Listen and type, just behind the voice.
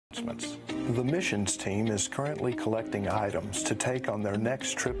announcements. The missions team is currently collecting items to take on their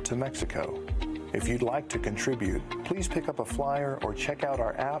next trip to Mexico. If you'd like to contribute, please pick up a flyer or check out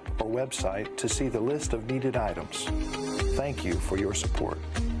our app or website to see the list of needed items. Thank you for your support.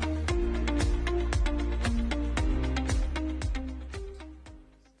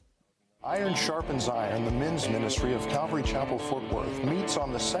 Iron Sharpens Iron, the men's ministry of Calvary Chapel, Fort Worth, meets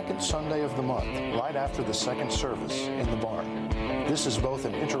on the second Sunday of the month, right after the second service in the barn. This is both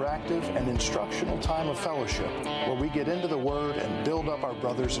an interactive and instructional time of fellowship where we get into the Word and build up our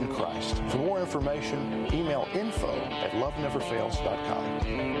brothers in Christ. For more information, email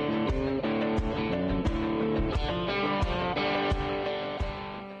info@loveneverfails.com.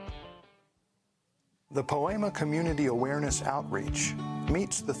 The Poema Community Awareness Outreach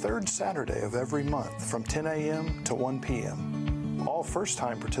meets the third Saturday of every month from 10 a.m. to 1 p.m. All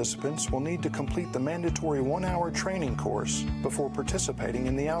first-time participants will need to complete the mandatory one-hour training course before participating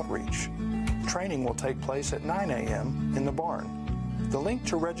in the outreach. Training will take place at 9 a.m. in the barn. The link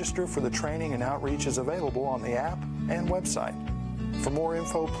to register for the training and outreach is available on the app and website. For more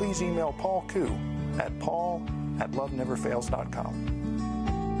info, please email Paul Koo at paul@loveneverfails.com.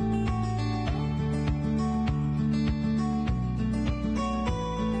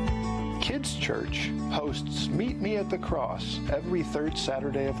 Kids Church hosts Meet Me at the Cross every third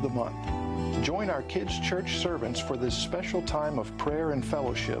Saturday of the month. Join our Kids Church servants for this special time of prayer and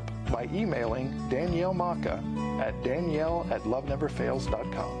fellowship by emailing Danielle Maka at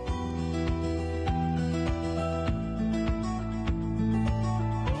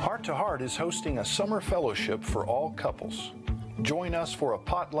danielle@loveneverfails.com. Heart to Heart is hosting a summer fellowship for all couples. Join us for a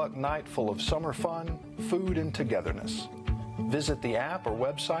potluck night full of summer fun, food, and togetherness. Visit the app or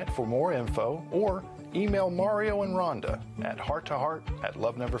website for more info or email Mario and Rhonda at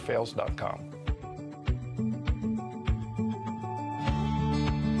hearttoheart@loveneverfails.com.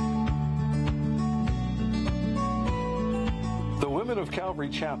 The women of Calvary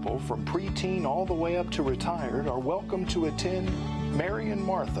Chapel, from preteen all the way up to retired, are welcome to attend Mary and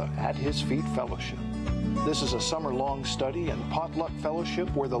Martha at His Feet Fellowship. This is a summer-long study and potluck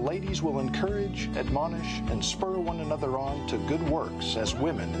fellowship where the ladies will encourage, admonish, and spur one another on to good works as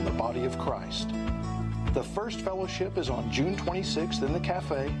women in the body of Christ. The first fellowship is on June 26th in the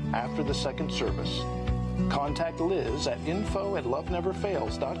cafe after the second service. Contact Liz at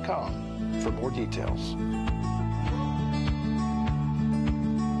info@loveneverfails.com for more details.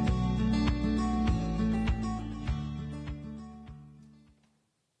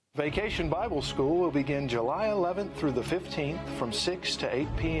 Vacation Bible School will begin July 11th through the 15th from 6 to 8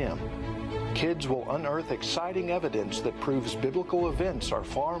 p.m. Kids will unearth exciting evidence that proves biblical events are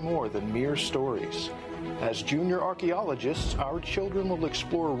far more than mere stories. As junior archaeologists, our children will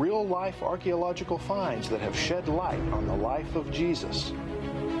explore real-life archaeological finds that have shed light on the life of Jesus.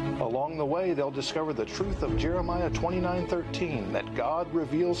 Along the way, they'll discover the truth of Jeremiah 29:13, that God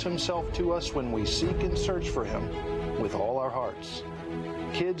reveals Himself to us when we seek and search for Him with all our hearts.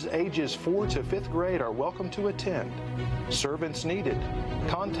 Kids ages 4 to 5th grade are welcome to attend. Servants needed.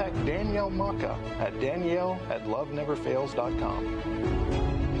 Contact Danielle Maka at danielle@loveneverfails.com.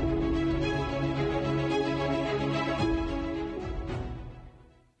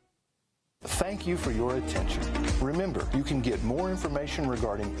 Thank you for your attention. Remember, you can get more information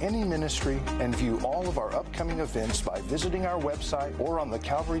regarding any ministry and view all of our upcoming events by visiting our website or on the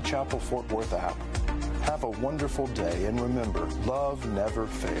Calvary Chapel Fort Worth app. Have a wonderful day, and remember, love never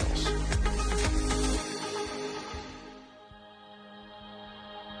fails.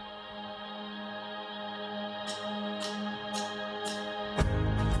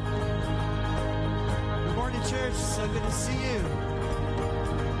 Good morning, church. So good to see you.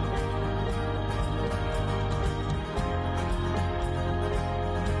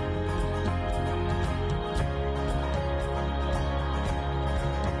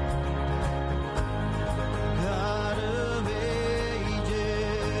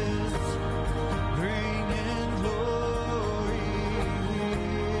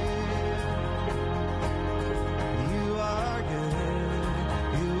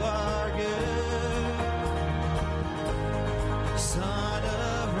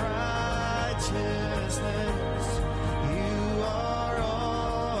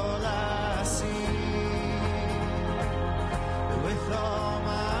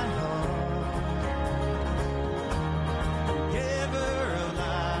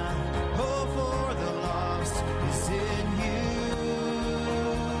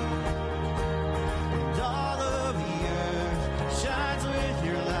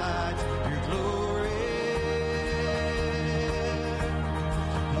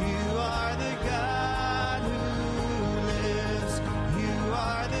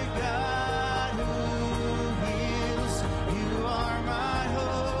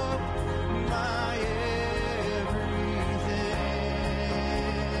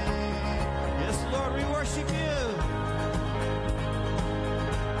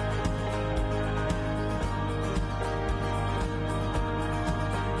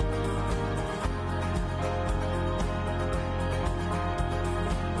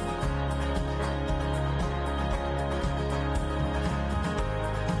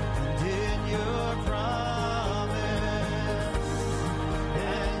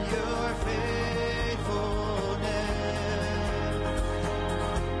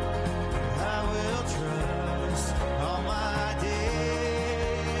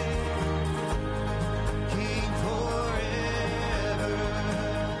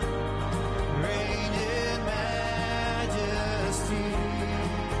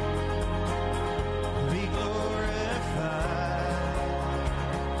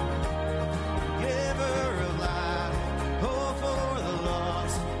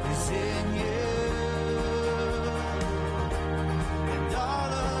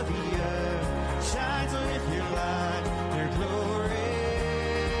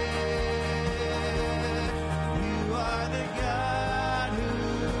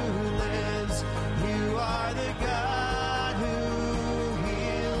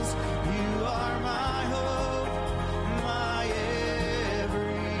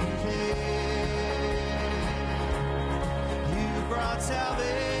 brought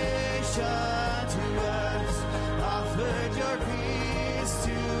salvation to us, offered your peace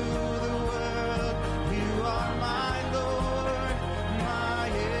to the world. You are my Lord, my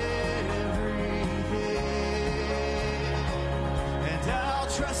everything. And I'll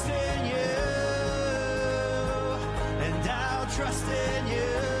trust in you, and I'll trust in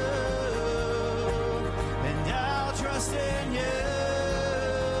you, and I'll trust in you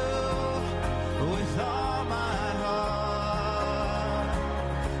with all my heart.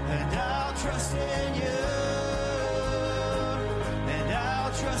 And I'll trust in you, and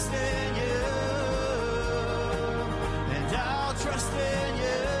I'll trust in you, and I'll trust in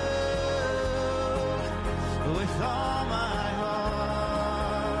you with all my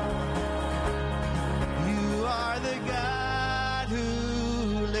heart. You are the God who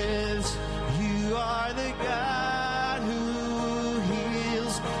lives. You are the God who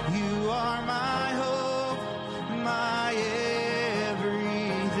heals. You are my hope, my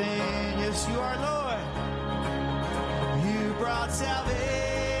everything. Yes, you are, Lord. You brought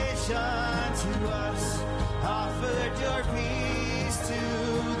salvation to us, offered your peace to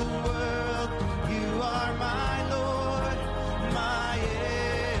the world. You are my Lord, my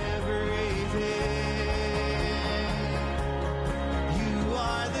everything. You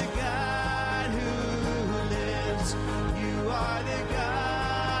are the God who lives. You are the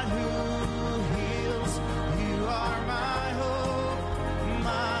God who heals. You are my hope,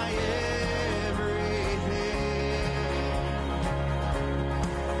 my everything.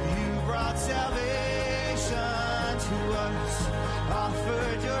 You brought salvation to us,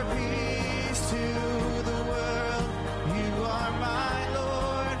 offered your peace to the world. You are my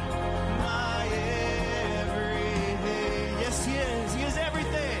Lord, my everything. Yes, He is. He is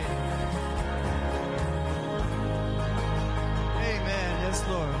everything. Amen. Yes,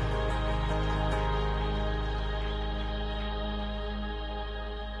 Lord.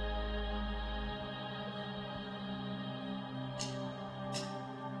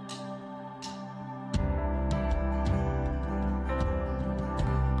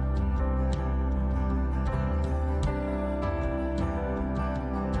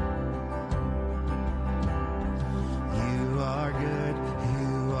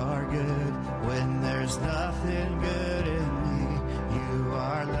 You are good when there's nothing good in me. You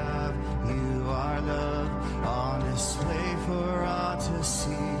are love on display for all to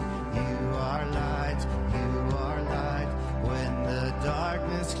see. You are light when the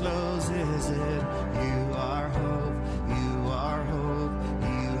darkness closes in. You are hope,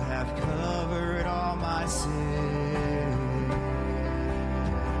 you have covered all my sin.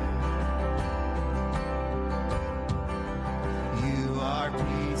 You are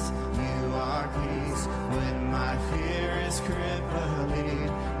peace when my fear is crippling.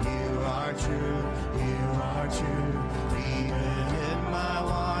 You are true, even in my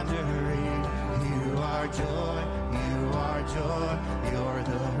wandering. You are joy, you're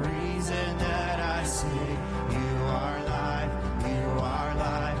the reason that I sing. You are life,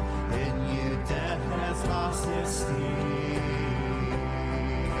 in you death has lost its sting.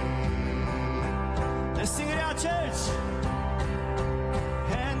 Let's sing it out, church.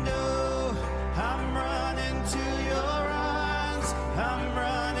 And oh, I'm running to your arms. I'm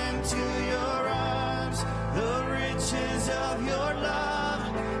running to your arms. The riches of your love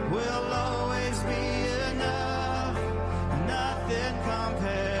will always be enough. Nothing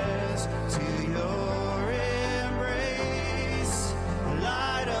compares to your embrace.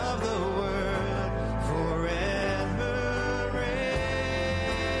 Light of the world, forever reign.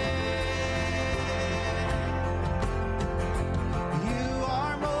 You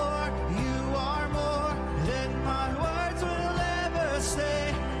are more than my words will ever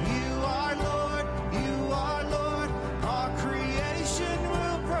say. You are Lord, all creation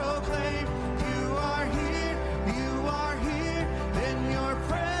will proclaim.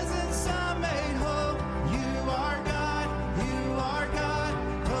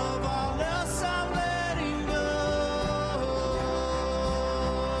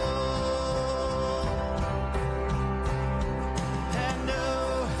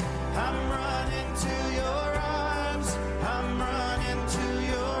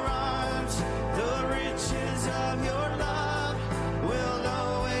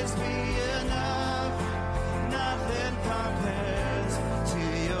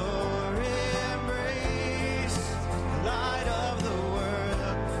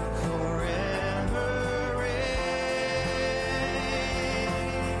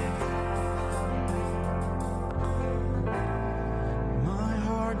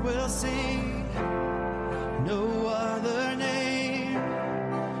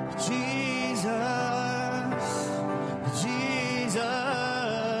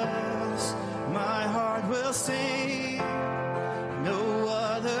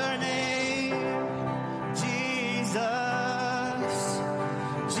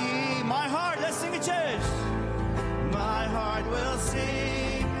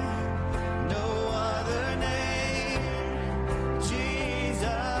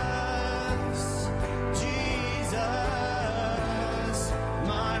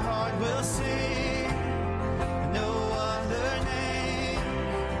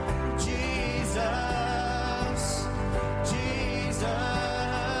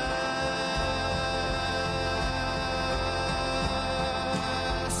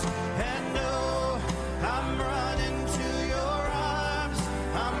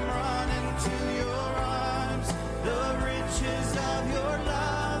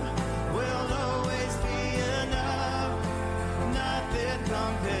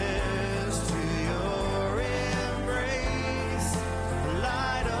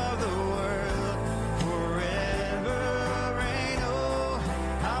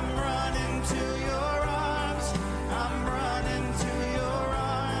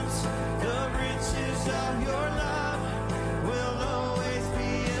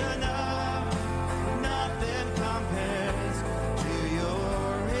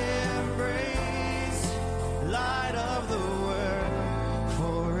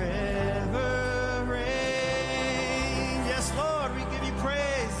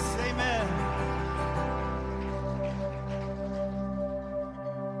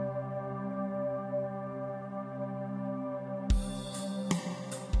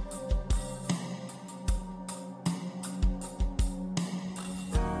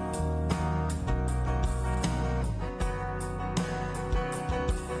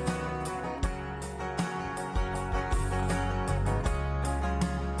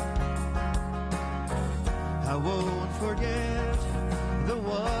 won't forget the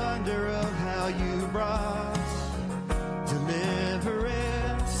wonder of how you brought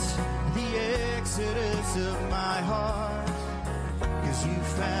deliverance, the exodus of my heart. 'Cause you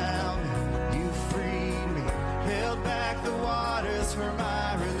found me, you freed me, held back the waters for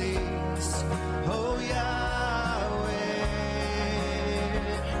my release. Oh Yahweh,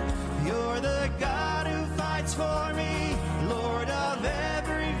 you're the God who fights for me, Lord of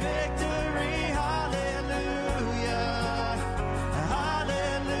every victory. Hallelujah,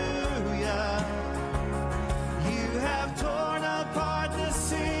 hallelujah. You have torn apart the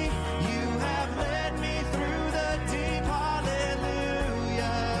sea, you have led me through the deep.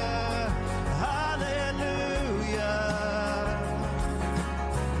 Hallelujah, hallelujah.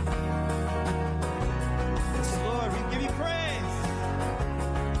 Yes, Lord, we give you praise.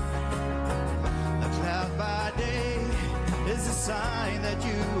 A cloud by day is a sign that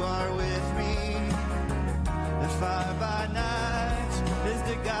you are with me. The fire by night is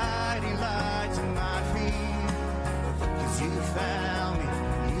the guiding light to my feet. 'Cause you found me,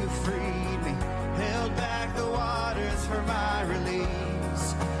 you freed me, held back the waters for my release.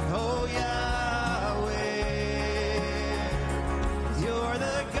 Oh Yahweh, you're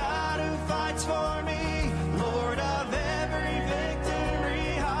the God who fights for me, Lord of every victory.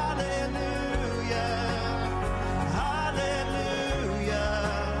 Hallelujah, hallelujah.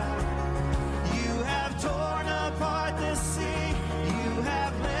 You have torn apart the sea, you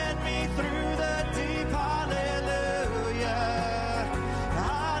have led me through the deep. Hallelujah,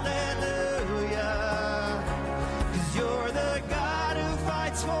 hallelujah. 'Cause you're the God who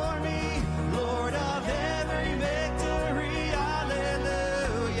fights for me, Lord of every victory.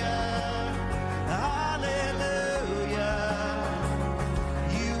 Hallelujah, hallelujah.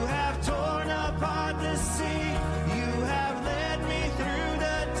 You have torn apart the sea, you have led me through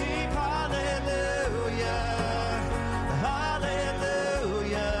the deep. Hallelujah,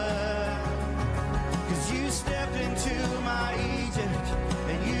 hallelujah. 'Cause you stepped into my Egypt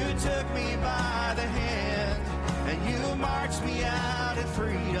and you took me by the hand and you marched me out in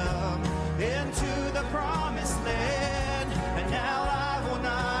freedom into the promised land. And now I will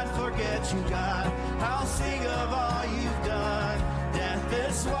not forget you, God. I'll sing of all you've done. Death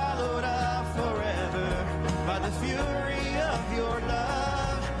is swallowed up forever by the fury of your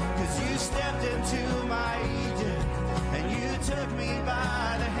love. 'Cause you stepped into my Egypt and you took me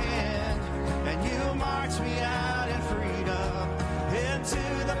by the hand and you marched me out in freedom into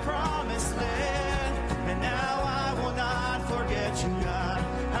the promised land. And now I will not forget you, God.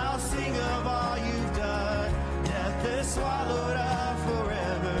 I'll sing of all you've done. Death is swallowed up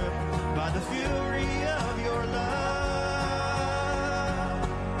forever by the fury of your love.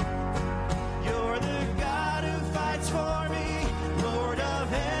 You're the God who fights for me, Lord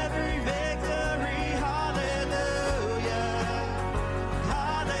of every victory. Hallelujah,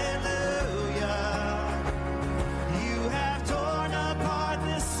 hallelujah. You have torn apart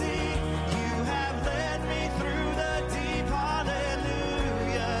the sea, you have led me through the deep.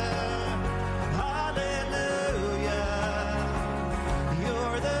 Hallelujah, hallelujah.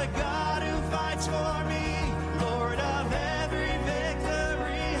 You're the God who fights for me, Lord of every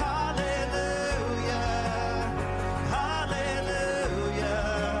victory. Hallelujah, hallelujah.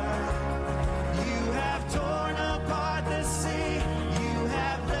 You have torn apart the sea, you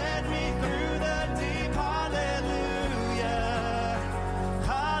have led me through the deep. Hallelujah,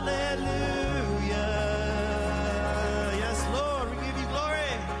 hallelujah. Yes, Lord, we give you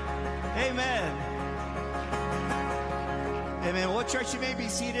glory. Amen. Amen. Well, church, you may be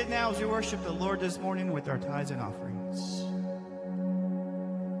seated now as we worship the Lord this morning with our tithes and offerings.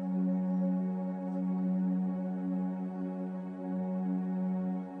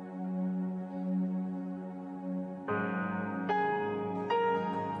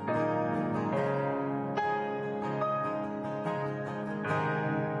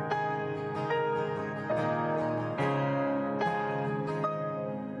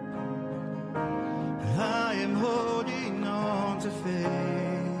 I am holding on to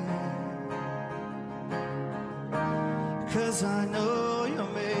faith, 'cause I know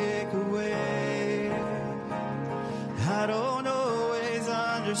you'll make a way. I don't always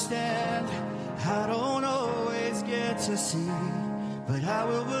understand, I don't always get to see, but I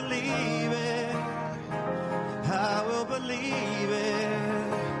will believe it, I will believe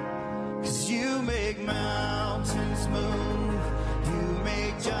it. 'Cause you make mountains move, you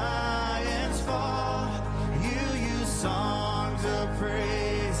make giants fall, you use songs of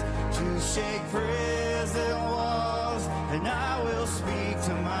praise to shake prison walls. And I will speak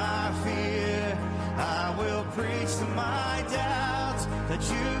to my fear, I will preach to my doubts that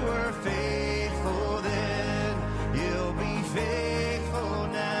you were faithful then faithful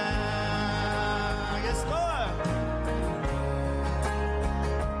now. Yes, Lord.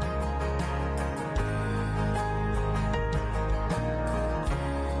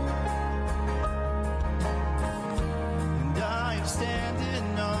 And I am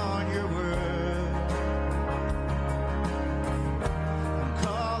standing on your word. I'm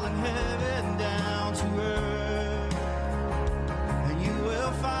calling heaven down to earth. And you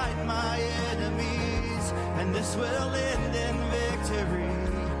will fight my enemies, and this will end in victory.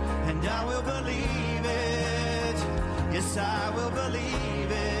 And I will believe it. Yes, I will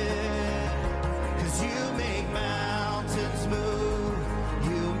believe it. 'Cause you make mountains move.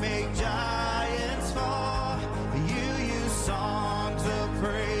 You make giants fall. You use songs of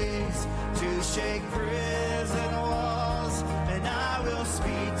praise to shake prison walls. And I will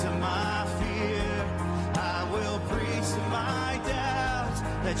speak to my fear. I will preach to my doubts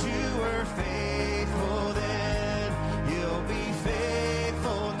that you were faithful then. You'll be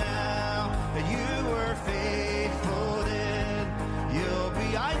faithful now. That you were faithful then. You'll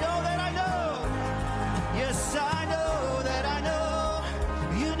be, I know that I know. Yes, I know that I know.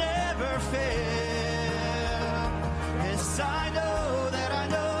 You never fail. Yes, I know that I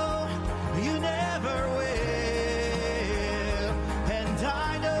know. You never will. And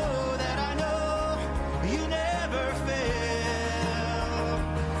I know that I know. You never fail.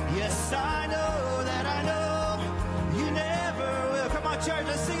 Yes, I know that I know. You never will. Come on, church,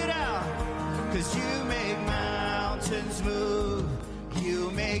 let's sing it out. 'Cause you make mountains move.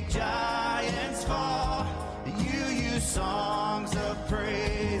 You make giants fall. You use songs of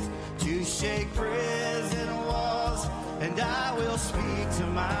praise to shake prison walls. And I will speak to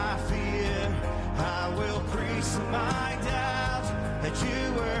my fear. I will preach to my doubts that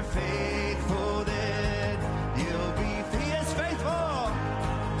you were faithful then. You'll be, he is faithful.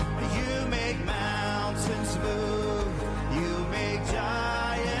 You make mountains move. You make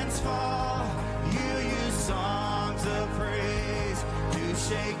giants fall. You use songs of praise to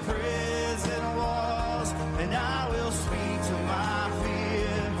shake prison walls. And I will speak to my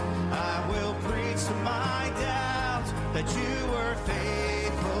fear. I will preach to my doubts that you were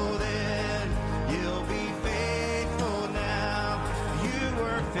faithful then. You'll be faithful now. You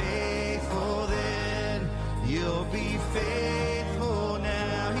were faithful then. You'll be faithful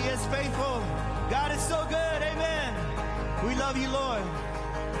now. He is faithful. God is so good. Amen. We love you, Lord.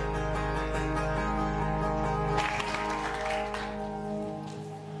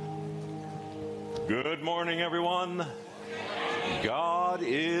 Good morning, everyone. God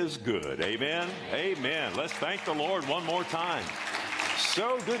is good. Amen. Amen. Let's thank the Lord one more time.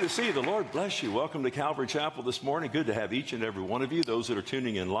 So good to see you. The Lord bless you. Welcome to Calvary Chapel this morning. Good to have each and every one of you. Those that are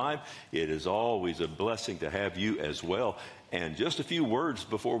tuning in live, it is always a blessing to have you as well. And just a few words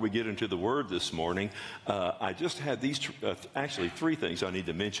before we get into the Word this morning. I just had these, actually three things I need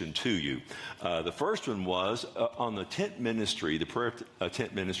to mention to you. The first one was on the tent ministry, the prayer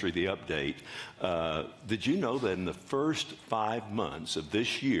tent ministry, the update. Did you know that in the first 5 months of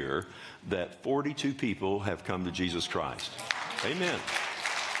this year that 42 people have come to Jesus Christ? Amen.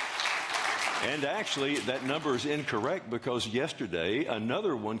 And actually, that number is incorrect because yesterday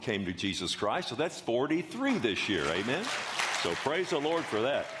another one came to Jesus Christ. So that's 43 this year. Amen. So praise the Lord for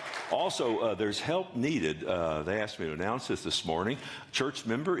that. Also, there's help needed. They asked me to announce this morning. A church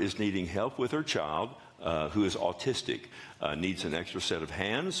member is needing help with her child who is autistic. Needs an extra set of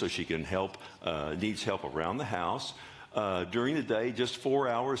hands so she can help, needs help around the house. During the day, just 4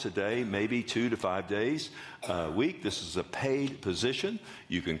 hours a day, maybe 2 to 5 days a week. This is a paid position.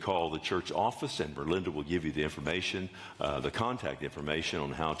 You can call the church office and Berlinda will give you the information, the contact information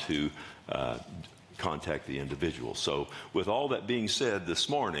on how to contact the individual. So with all that being said this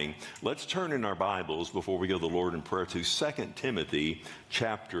morning, let's turn in our Bibles before we go to the Lord in prayer to 2 Timothy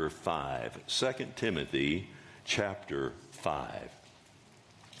chapter 5. 2 Timothy chapter 5.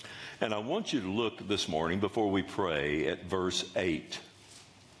 And I want you to look this morning before we pray at verse 8.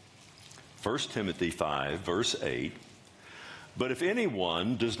 1 Timothy 5, verse 8. But if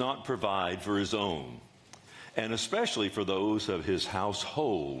anyone does not provide for his own, and especially for those of his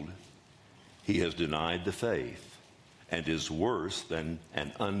household, he has denied the faith and is worse than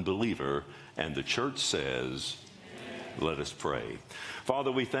an unbeliever. And the church says, let us pray.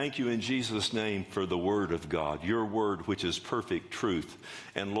 Father, we thank you in Jesus' name for the word of God, your word which is perfect truth.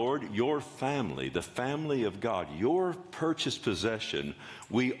 And Lord, your family, the family of God, your purchased possession,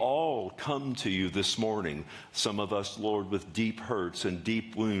 we all come to you this morning. Some of us, Lord, with deep hurts and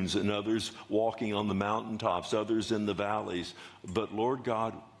deep wounds, and others walking on the mountaintops, others in the valleys. But Lord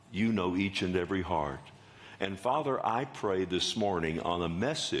God, you know each and every heart. And Father, I pray this morning on a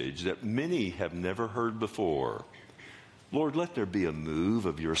message that many have never heard before. Lord, let there be a move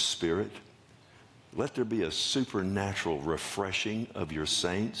of your Spirit. Let there be a supernatural refreshing of your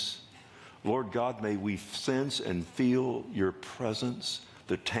saints. Lord God, may we sense and feel your presence,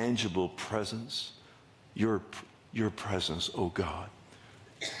 the tangible presence, your presence, oh God,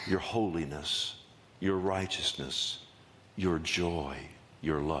 your holiness, your righteousness, your joy,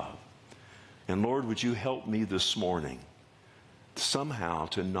 your love. And Lord, would you help me this morning somehow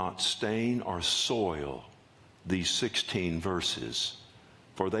to not stain or soil these 16 verses,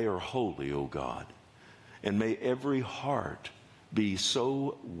 for they are holy, O God. And may every heart be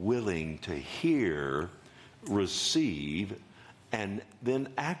so willing to hear, receive, and then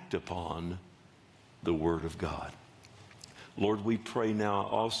act upon the Word of God. Lord, we pray now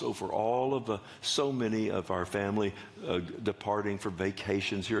also for all of so many of our family departing for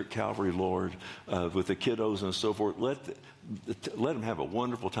vacations here at Calvary, Lord, with the kiddos and so forth. Let them have a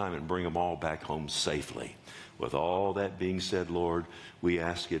wonderful time and bring them all back home safely. With all that being said, Lord, we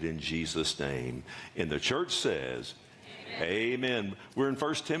ask it in Jesus' name. And the church says, Amen. We're in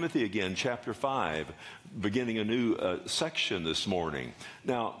 1 Timothy again, chapter 5, beginning a new section this morning.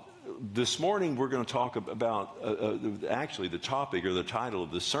 Now, this morning we're going to talk about, actually the topic or the title of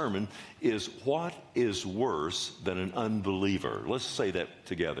the sermon is, what is worse than an unbeliever? Let's say that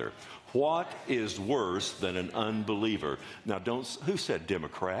together. What is worse than an unbeliever? Now, who said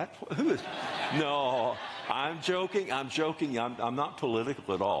Democrat? No, I'm joking. I'm not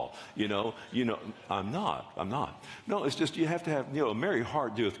political at all. You know, I'm not. No, it's just you have to have, a merry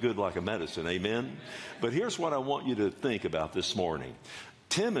heart doeth good like a medicine. Amen. But here's what I want you to think about this morning.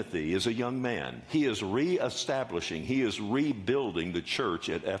 Timothy is a young man. He is reestablishing, he is rebuilding the church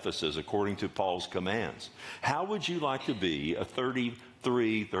at Ephesus according to Paul's commands. How would you like to be a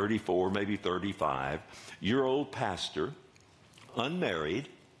 33, 34, maybe 35-year-old pastor, unmarried,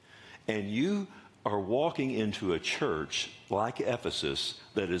 and you are walking into a church like Ephesus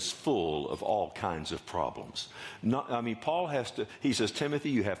that is full of all kinds of problems? Paul he says,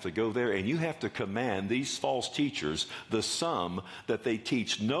 Timothy, you have to go there and you have to command these false teachers the sum that they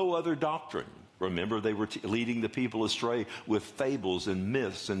teach no other doctrine. Remember, they were leading the people astray with fables and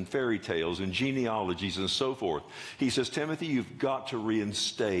myths and fairy tales and genealogies and so forth. He says, Timothy, you've got to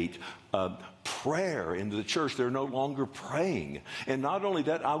reinstate prayer into the church. They're no longer praying. And not only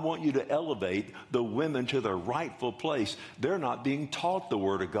that, I want you to elevate the women to their rightful place. They're not being taught the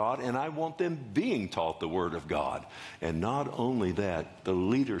Word of God, and I want them being taught the Word of God. And not only that, the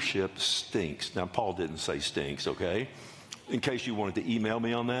leadership stinks. Now, Paul didn't say stinks, okay? In case you wanted to email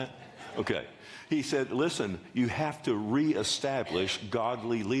me on that. Okay. He said, listen, you have to reestablish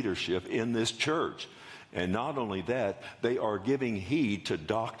godly leadership in this church. And not only that, they are giving heed to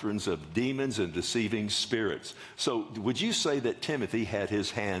doctrines of demons and deceiving spirits. So would you say that Timothy had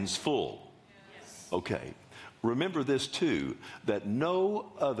his hands full? Yes. Okay. Remember this too, that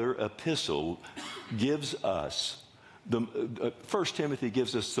no other epistle gives us, 1 Timothy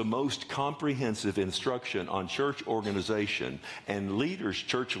gives us the most comprehensive instruction on church organization and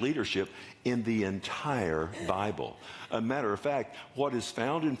church leadership in the entire Bible. A matter of fact, what is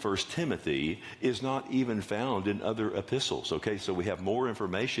found in 1 Timothy is not even found in other epistles. Okay, so we have more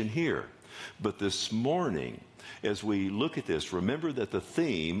information here. But this morning, as we look at this, remember that the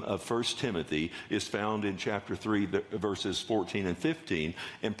theme of 1 Timothy is found in chapter 3, verses 14 and 15.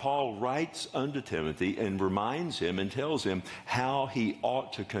 And Paul writes unto Timothy and reminds him and tells him how he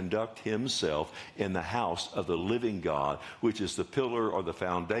ought to conduct himself in the house of the living God, which is the pillar or the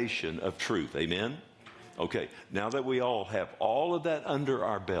foundation of truth. Amen? Okay, now that we all have all of that under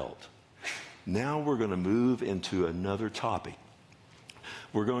our belt, now we're going to move into another topic.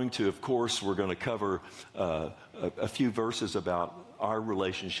 We're going to cover a few verses about our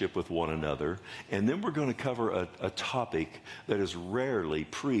relationship with one another, and then we're going to cover a topic that is rarely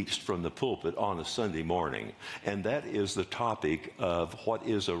preached from the pulpit on a Sunday morning, and that is the topic of what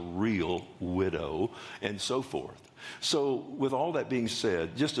is a real widow and so forth. So with all that being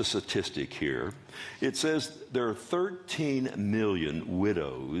said, just a statistic here. It says there are 13 million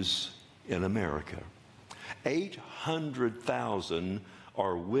widows in America. 800,000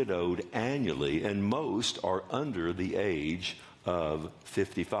 are widowed annually, and most are under the age of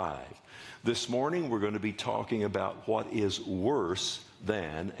 55. This morning, we're going to be talking about what is worse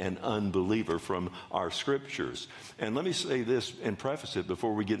than an unbeliever from our scriptures. And let me say this and preface it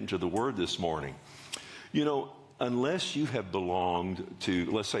before we get into the word this morning. Unless you have belonged to,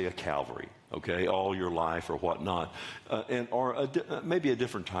 let's say, a Calvary, okay, all your life or whatnot, maybe a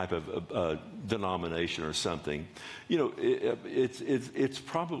different type of denomination or something, it's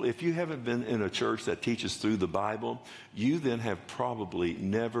probably, if you haven't been in a church that teaches through the Bible, you then have probably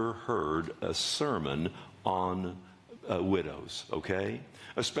never heard a sermon on widows, okay?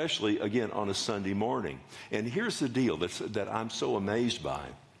 Especially, again, on a Sunday morning. And here's the deal that I'm so amazed by,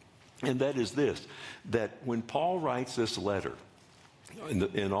 and that is this, that when Paul writes this letter,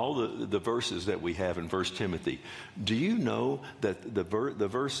 in all the verses that we have in 1 Timothy, do you know that the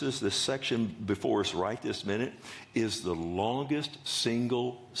verses, this section before us right this minute, is the longest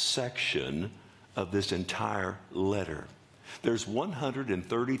single section of this entire letter? There's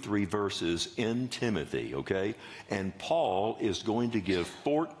 133 verses in Timothy, okay? And Paul is going to give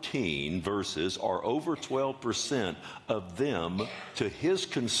 14 verses, or over 12% of them, to his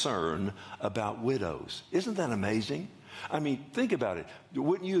concern about widows. Isn't that amazing? I mean, think about it.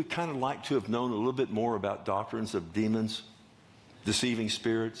 Wouldn't you kind of like to have known a little bit more about doctrines of demons, deceiving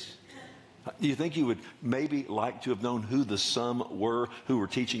spirits? Do you think you would maybe like to have known who the some were who were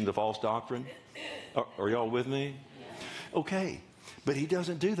teaching the false doctrine? Are y'all with me? Okay, but he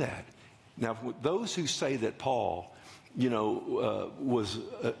doesn't do that. Now, those who say that Paul, was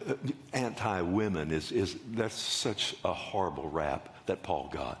anti-women, that's such a horrible rap that Paul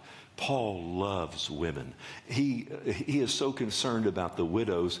got. Paul loves women. He is so concerned about the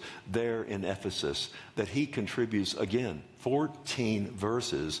widows there in Ephesus that he contributes, again, 14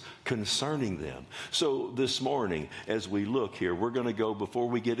 verses concerning them. So this morning, as we look here, we're going to go, before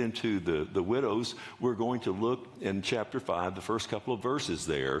we get into the widows, we're going to look in chapter 5, the first couple of verses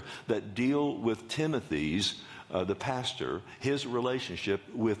there, that deal with Timothy's, the pastor, his relationship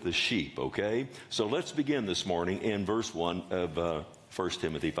with the sheep, okay? So let's begin this morning in verse 1 of 1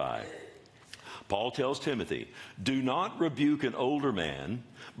 Timothy 5. Paul tells Timothy, do not rebuke an older man,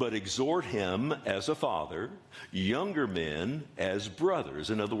 but exhort him as a father, younger men as brothers.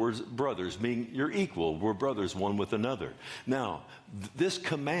 In other words, brothers meaning you're equal. We're brothers one with another. Now, this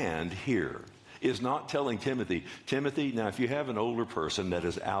command here is not telling Timothy, now if you have an older person that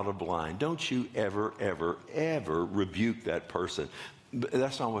is out of line, don't you ever, ever, ever rebuke that person.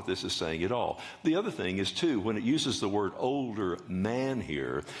 That's not what this is saying at all. The other thing is, too, when it uses the word older man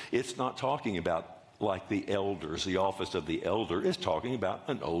here, it's not talking about like the elders, the office of the elder. It's talking about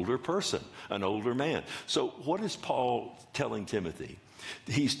an older person, an older man. So what is Paul telling Timothy?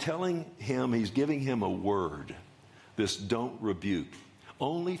 He's telling him, he's giving him a word, this don't rebuke,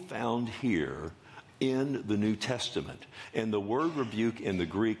 only found here in the New Testament. And the word rebuke in the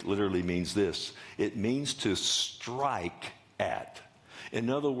Greek literally means this. It means to strike at. In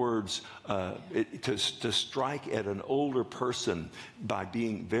other words, to strike at an older person by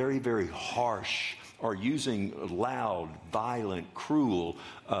being very, very harsh or using loud, violent, cruel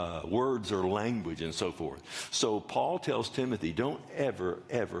words or language and so forth. So Paul tells Timothy, don't ever,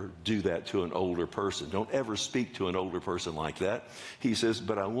 ever do that to an older person. Don't ever speak to an older person like that. He says,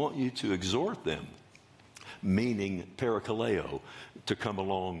 but I want you to exhort them, meaning parakaleo, to come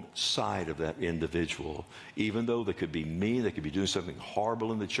alongside of that individual. Even though they could be mean, they could be doing something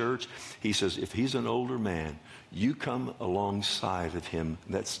horrible in the church, he says, if he's an older man, you come alongside of him.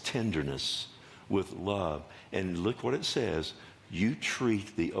 That's tenderness with love. And look what it says. You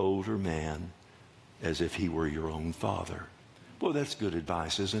treat the older man as if he were your own father. Well, that's good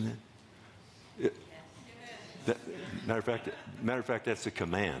advice, isn't it? Matter of fact, that's a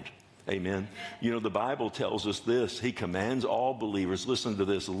command. Amen. You know, the Bible tells us this. He commands all believers. Listen to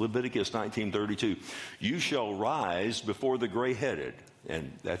this. Leviticus 19:32. You shall rise before the gray-headed.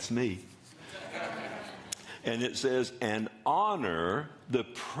 And that's me. And it says, and honor the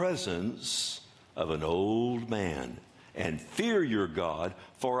presence of an old man. And fear your God,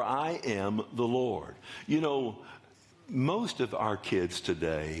 for I am the Lord. You know, most of our kids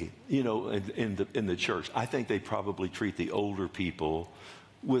today, you know, in the church, I think they probably treat the older people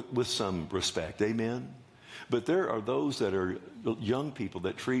with some respect. Amen? But there are those that are young people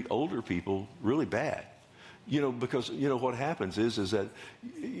that treat older people really bad. You know, because, you know, what happens is that,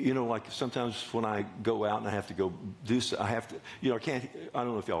 you know, like sometimes when I go out and I have to go do, I have to, you know, I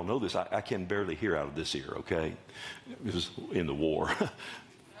don't know if y'all know this, I can barely hear out of this ear, okay? It was in the war.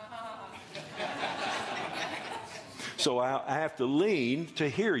 So I have to lean to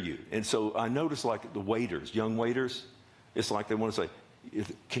hear you. And so I notice like the waiters, young waiters, it's like they want to say,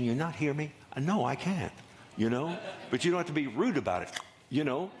 can you not hear me? No, I can't, you know? But you don't have to be rude about it, you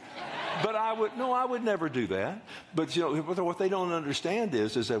know? But I would never do that. But, you know, what they don't understand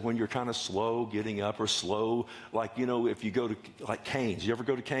is that when you're kind of slow getting up or slow, like, you know, if you go to, like, Cane's. You ever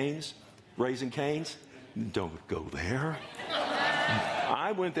go to Cane's? Raising Cane's? Don't go there.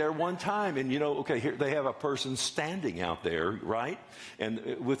 I went there one time, and, you know, okay, here they have a person standing out there, right? And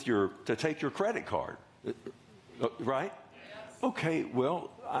to take your credit card, right? Okay, well,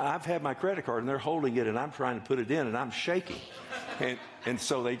 I've had my credit card, and they're holding it, and I'm trying to put it in, and I'm shaking. And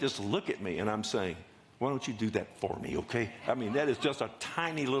so they just look at me, and I'm saying, Why don't you do that for me, okay? I mean, that is just a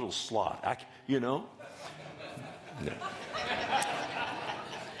tiny little slot, No.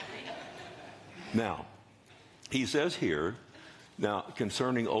 Now, he says here, now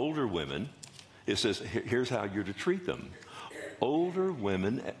concerning older women, it says, here's how you're to treat them. Older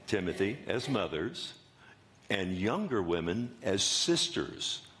women, Timothy, as mothers, and younger women as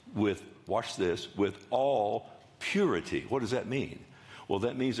sisters with, watch this, with all purity. What does that mean? Well,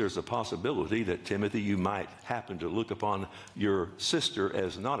 that means there's a possibility that, Timothy, you might happen to look upon your sister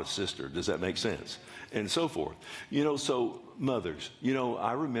as not a sister. Does that make sense? And so forth. So mothers,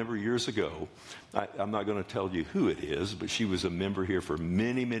 I remember years ago, I'm not going to tell you who it is, but she was a member here for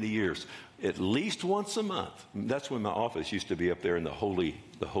many, many years. At least once a month. That's when my office used to be up there in the holy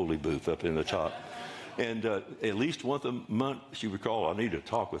booth up in the top. And at least once a month, she would call, I need to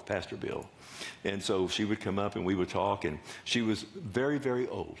talk with Pastor Bill. And so she would come up and we would talk. And she was very, very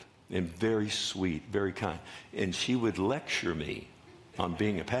old and very sweet, very kind. And she would lecture me on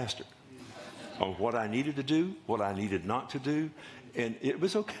being a pastor, on what I needed to do, what I needed not to do. And it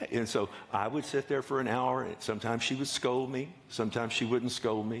was okay. And so I would sit there for an hour. And sometimes she would scold me. Sometimes she wouldn't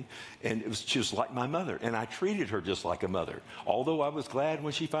scold me. And it was just like my mother. And I treated her just like a mother. Although I was glad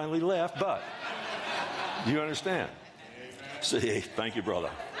when she finally left, but... Do you understand? See, thank you,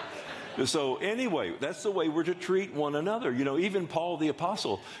 brother. So anyway, that's the way we're to treat one another. Even Paul the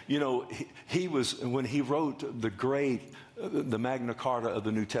Apostle, he was, when he wrote the Magna Carta of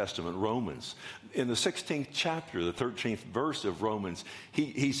the New Testament, Romans, in the 16th chapter, the 13th verse of Romans,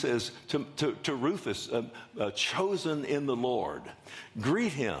 he says to Rufus, chosen in the Lord,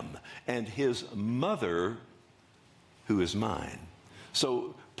 greet him and his mother, who is mine.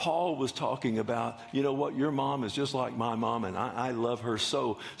 So Paul was talking about, your mom is just like my mom, and I love her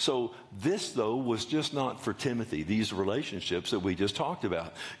so. So this, though, was just not for Timothy, these relationships that we just talked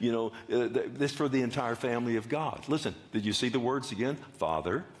about. This for the entire family of God. Listen, did you see the words again?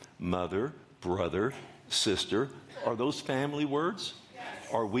 Father, mother, brother, sister. Are those family words? Yes.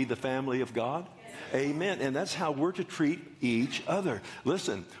 Are we the family of God? Yes. Amen. And that's how we're to treat each other.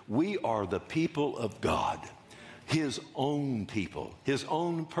 Listen, we are the people of God. His own people, his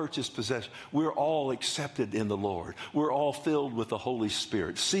own purchased possession. We're all accepted in the Lord. We're all filled with the Holy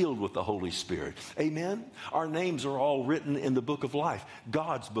Spirit, sealed with the Holy Spirit. Amen? Our names are all written in the book of life,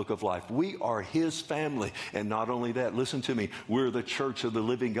 God's book of life. We are his family. And not only that, listen to me, we're the church of the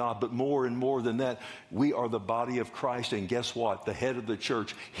living God, but more and more than that, we are the body of Christ. And guess what? The head of the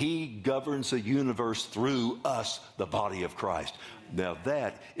church, he governs the universe through us, the body of Christ. Now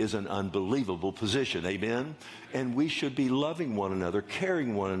that is an unbelievable position, amen? And we should be loving one another,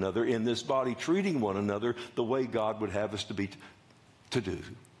 caring one another in this body, treating one another the way God would have us to do.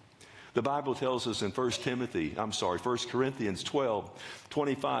 The Bible tells us in 1 Corinthians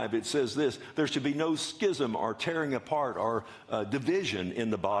 12:25, it says this, there should be no schism or tearing apart or division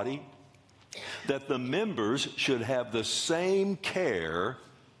in the body, that the members should have the same care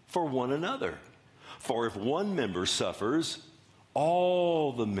for one another. For if one member suffers,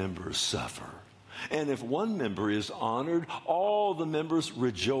 all the members suffer. And if one member is honored, all the members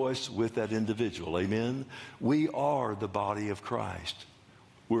rejoice with that individual. Amen? We are the body of Christ.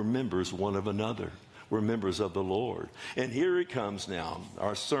 We're members one of another. We're members of the Lord. And here it comes now,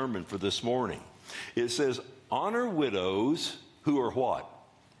 our sermon for this morning. It says, honor widows who are what?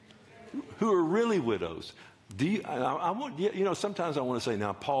 Who are really widows. Sometimes I want to say,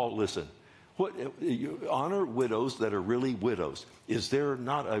 now, Paul, listen. You honor widows that are really widows. Is there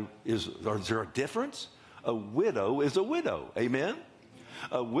a difference? A widow is a widow. Amen?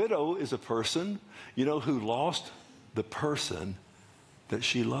 A widow is a person, who lost the person that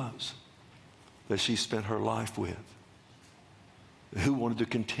she loves, that she spent her life with, who wanted to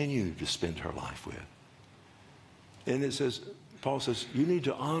continue to spend her life with. And Paul says, you need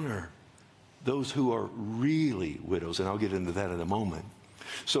to honor those who are really widows. And I'll get into that in a moment.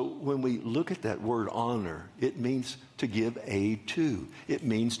 So when we look at that word honor, it means to give aid to. It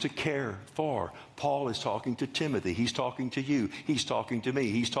means to care for. Paul is talking to Timothy. He's talking to you. He's talking to me.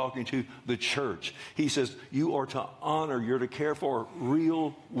 He's talking to the church. He says, you are to honor, you're to care for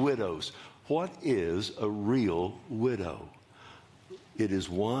real widows. What is a real widow? It is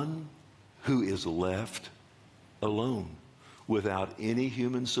one who is left alone, without any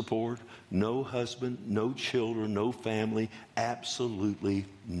human support, no husband, no children, no family, absolutely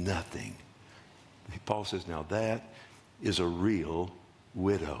nothing. Paul says, now that is a real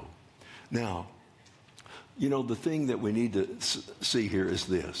widow. Now, the thing that we need to see here is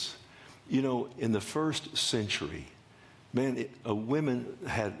this. In the first century, women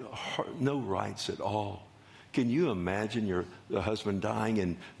had no rights at all. Can you imagine your husband dying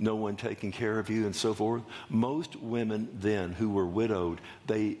and no one taking care of you and so forth? Most women then who were widowed,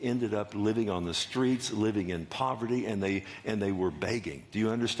 they ended up living on the streets, living in poverty, and they were begging. Do you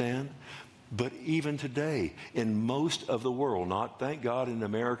understand? But even today, in most of the world, not thank God in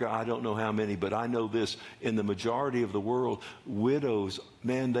America, I don't know how many, but I know this, in the majority of the world, widows,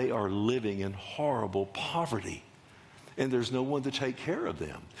 man, they are living in horrible poverty. And there's no one to take care of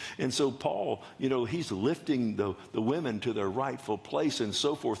them. And so Paul, he's lifting the women to their rightful place and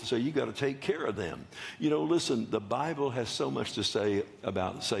so forth. So you got to take care of them. Listen, the Bible has so much to say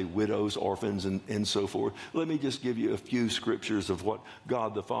about, say, widows, orphans, and so forth. Let me just give you a few scriptures of what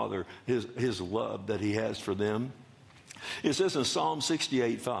God the Father, his love that he has for them. It says in Psalm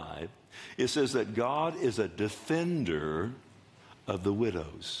 68:5, it says that God is a defender of the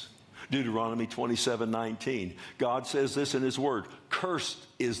widows. Deuteronomy 27:19, God says this in his word, cursed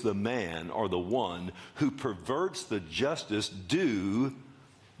is the man or the one who perverts the justice due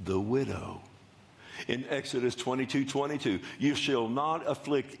the widow. In Exodus 22:22, you shall not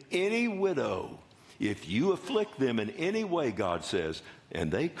afflict any widow. If you afflict them in any way, God says,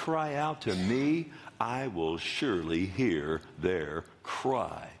 and they cry out to me, I will surely hear their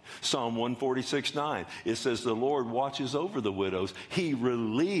cry. Psalm 146:9, it says the Lord watches over the widows. He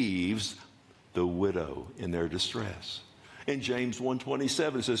relieves the widow in their distress. In James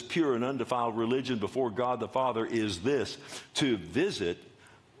 1:27, it says pure and undefiled religion before God the Father is this, to visit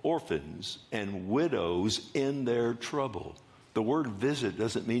orphans and widows in their trouble. The word visit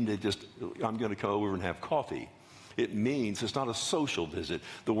doesn't mean they just, I'm going to come over and have coffee. It means it's not a social visit.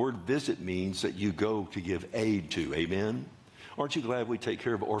 The word visit means that you go to give aid to. Amen? Aren't you glad we take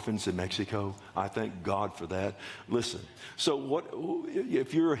care of orphans in Mexico? I thank God for that. Listen, so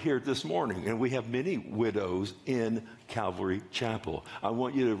if you're here this morning, and we have many widows in Calvary Chapel, I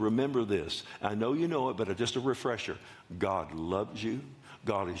want you to remember this. I know you know it, but just a refresher. God loves you.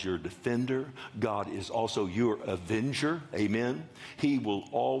 God is your defender. God is also your avenger. Amen? He will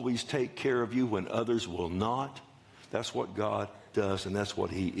always take care of you when others will not. That's what God does, and that's what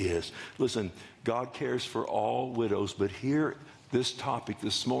he is. Listen, God cares for all widows, but here, this topic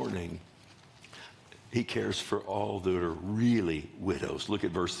this morning, he cares for all that are really widows. Look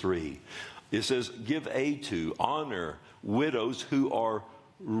at verse 3. It says, give aid to, honor widows who are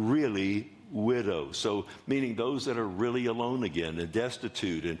really widows. So, meaning those that are really alone again and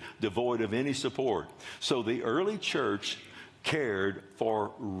destitute and devoid of any support. So the early church cared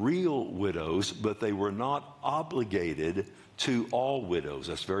for real widows, but they were not obligated to all widows.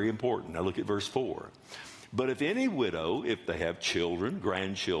 That's very important. Now look at verse 4. But if any widow, if they have children,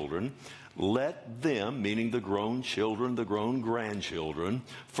 grandchildren, let them, meaning the grown children, the grown grandchildren,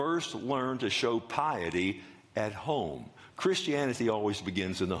 first learn to show piety at home. Christianity always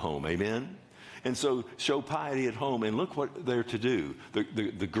begins in the home. Amen? And so show piety at home. And look what they're to do.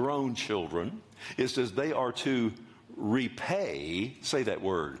 The grown children, it says they are to repay, say that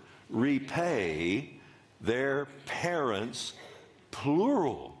word, repay their parents,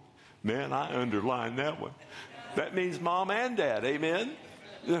 plural. Man, I underlined that one. That means mom and dad. Amen?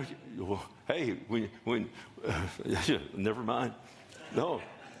 Hey, never mind. No.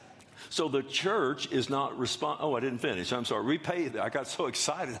 So the church is not I didn't finish. I'm sorry. Repay. I got so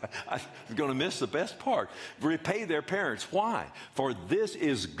excited. I was going to miss the best part. Repay their parents. Why? For this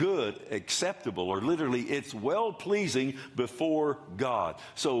is good, acceptable, or literally it's well-pleasing before God.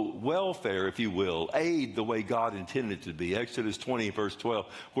 So welfare, if you will, aid the way God intended it to be. Exodus 20, verse 12,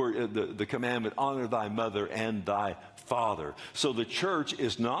 where the commandment, honor thy mother and thy father. So the church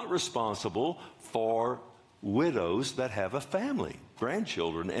is not responsible for widows that have a family,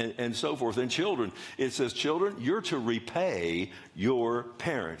 grandchildren, and so forth. And children, it says, children, you're to repay your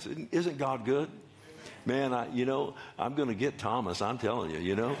parents. Isn't God good? Man, I'm going to get Thomas, I'm telling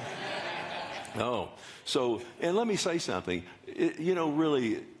you, Oh, so, and let me say something.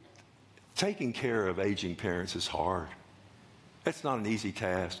 Really, taking care of aging parents is hard. It's not an easy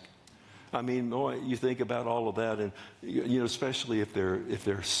task. I mean, boy, you think about all of that, and especially if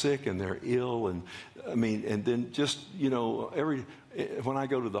they're sick and they're ill, and I mean, and then just when I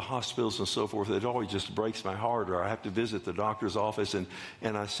go to the hospitals and so forth, it always just breaks my heart. Or I have to visit the doctor's office, and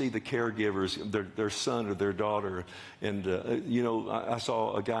I see the caregivers, their son or their daughter, and I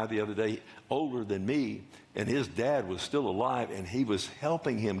saw a guy the other day, older than me, and his dad was still alive, and he was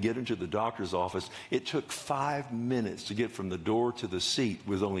helping him get into the doctor's office. It took 5 minutes to get from the door to the seat,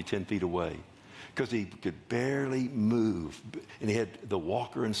 was only 10 feet away, because he could barely move, and he had the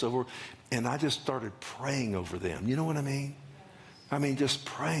walker and so forth. And I just started praying over them. You know what I mean? I mean, just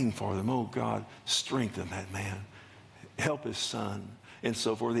praying for them. Oh, God, strengthen that man. Help his son. and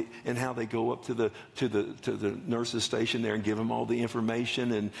so forth, and how they go up to the nurse's station there and give him all the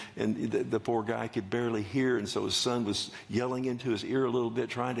information, and the poor guy could barely hear, and so his son was yelling into his ear a little bit,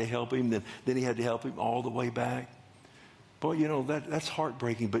 trying to help him. Then he had to help him all the way back. Boy, you know, that's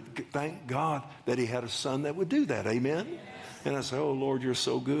heartbreaking, but thank God that he had a son that would do that. Amen? And I say, oh, Lord, you're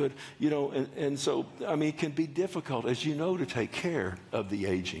so good. You know, and so, I mean, it can be difficult, as you know, to take care of the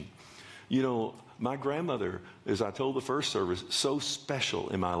aging. You know, my grandmother, as I told the first service, so special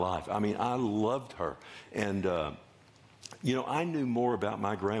in my life. I mean, I loved her. And, you know, I knew more about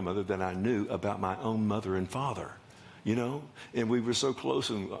my grandmother than I knew about my own mother and father. You know, and we were so close,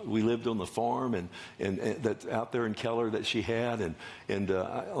 and we lived on the farm and that's out there in Keller that she had.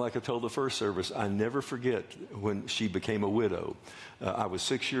 Like I told the first service, I never forget when she became a widow. I was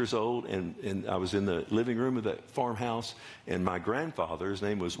 6 years old, and I was in the living room of that farmhouse, and my grandfather, his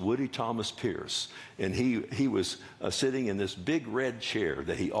name was Woody Thomas Pierce, and he was sitting in this big red chair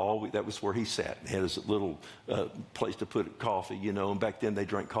that was where he sat. He had his little place to put coffee, you know, and back then they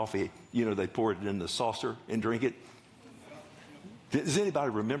drank coffee, you know, they poured it in the saucer and drink it. Does anybody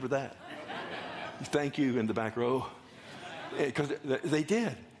remember that? Thank you in the back row. Because they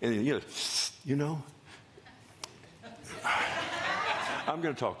did. And, you know, I'm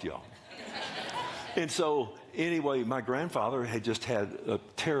going to talk to y'all. And so, anyway, my grandfather had just had a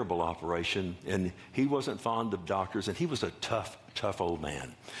terrible operation, and he wasn't fond of doctors, and he was a tough old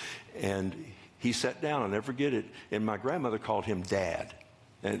man. And he sat down, I'll never forget it, and my grandmother called him Dad.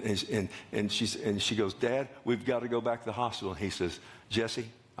 And she goes, Dad, we've got to go back to the hospital. And he says, Jesse,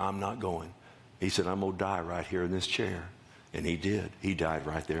 I'm not going. He said, I'm going to die right here in this chair. And he did. He died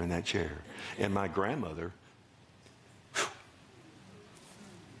right there in that chair. And my grandmother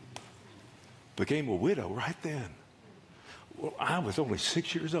became a widow right then. Well, I was only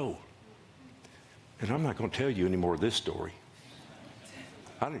 6 years old. And I'm not going to tell you any more of this story.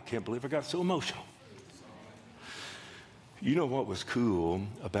 I can't believe I got so emotional. You know what was cool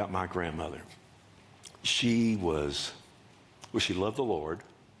about my grandmother? She loved the Lord,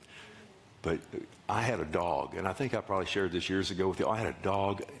 but I had a dog, and I think I probably shared this years ago with you. I had a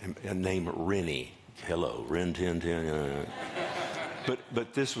dog named Rennie. Hello, Ren 1010.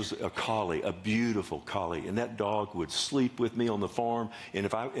 But this was a collie, a beautiful collie, and that dog would sleep with me on the farm. And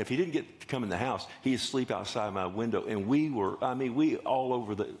if he didn't get to come in the house, he'd sleep outside my window. And we all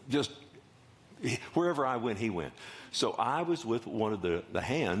over wherever I went, he went. So I was with one of the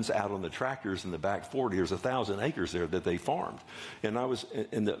hands out on the tractors in the back 40. There's 1,000 acres there that they farmed. And I was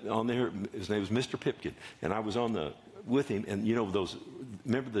on there, his name was Mr. Pipkin. And I was with him, and you know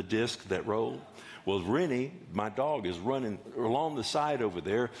remember the disc that rolled? Well, Rennie, my dog, is running along the side over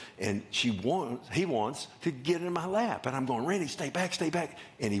there, and he wants to get in my lap. And I'm going, Rennie, stay back.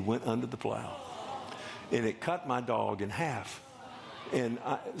 And he went under the plow. And it cut my dog in half. And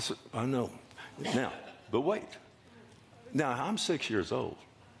I know. Now, but wait. Now, I'm 6 years old.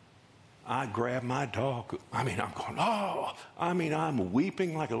 I grabbed my dog. I'm going, I'm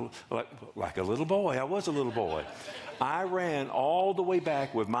weeping like a little boy. I was a little boy. I ran all the way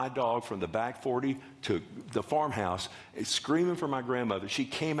back with my dog from the back 40 to the farmhouse, screaming for my grandmother. She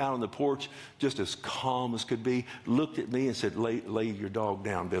came out on the porch just as calm as could be, looked at me and said, lay your dog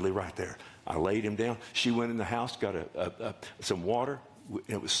down, Billy, right there. I laid him down. She went in the house, got some water.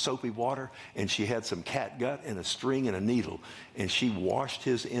 It was soapy water, and she had some cat gut and a string and a needle, and she washed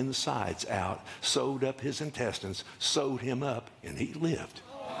his insides out, sewed up his intestines, sewed him up, and he lived.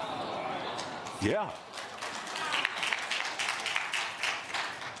 Yeah.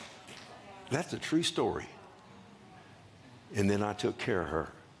 That's a true story. And then I took care of her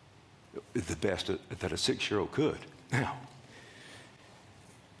the best that a 6-year-old could. Now,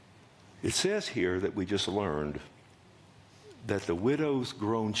 it says here that we just learned that the widow's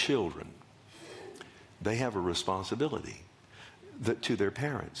grown children, they have a responsibility to their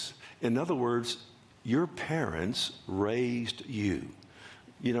parents. In other words, your parents raised you.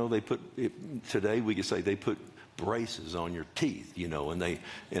 You know, today we could say they put braces on your teeth, you know, and they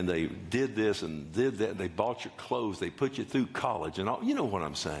did this and did that. They bought your clothes. They put you through college and all. You know what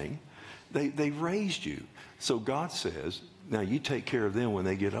I'm saying? They raised you. So God says, now you take care of them when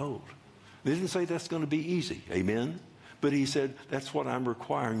they get old. They didn't say that's going to be easy. Amen? But he said, that's what I'm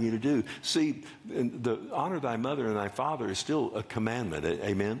requiring you to do. See, the honor thy mother and thy father is still a commandment.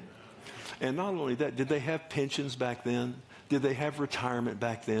 Amen? And not only that, did they have pensions back then? Did they have retirement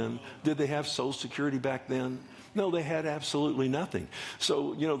back then? Did they have Social Security back then? No, they had absolutely nothing.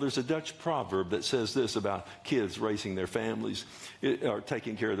 So, you know, there's a Dutch proverb that says this about kids raising their families or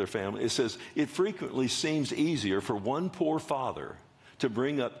taking care of their family. It says, it frequently seems easier for one poor father to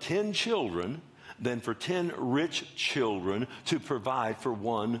bring up 10 children than for 10 rich children to provide for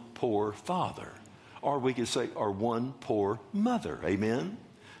one poor father. Or we could say, or one poor mother. Amen?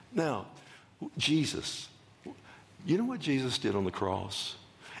 Now, Jesus, you know what Jesus did on the cross?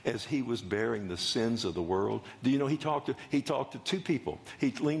 As he was bearing the sins of the world. Do you know he talked to two people.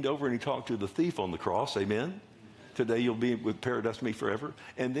 He leaned over and he talked to the thief on the cross. Amen? Today you'll be with paradise with me forever.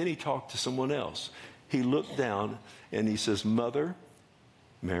 And then he talked to someone else. He looked down and he says, Mother,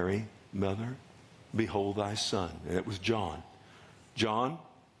 Mary, Mother, behold thy son. And it was John. John,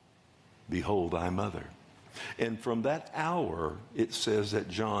 behold thy mother. And from that hour, it says that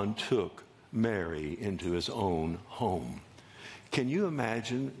John took Mary into his own home. Can you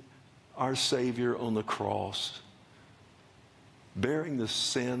imagine our Savior on the cross bearing the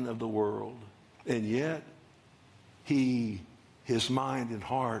sin of the world, and yet his mind and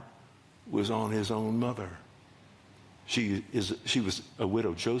heart was on his own mother. She was a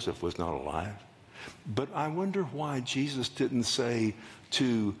widow. Joseph was not alive. But I wonder why Jesus didn't say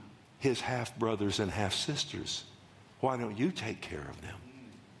to his half-brothers and half-sisters, why don't you take care of them?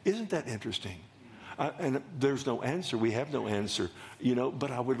 Isn't that interesting? And there's no answer. We have no answer,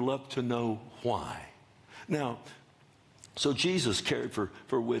 but I would love to know why. Now, so Jesus cared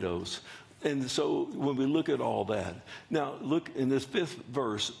for widows. And so when we look at all that, now look in this 5th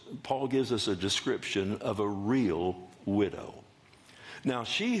verse, Paul gives us a description of a real widow. Now,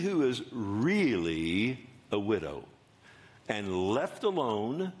 she who is really a widow and left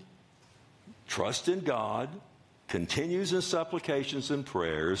alone, trust in God, continues in supplications and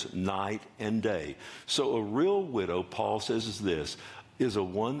prayers night and day. So a real widow, Paul says, is a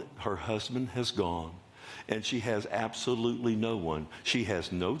one, her husband has gone, and she has absolutely no one. She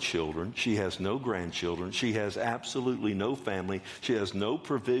has no children. She has no grandchildren. She has absolutely no family. She has no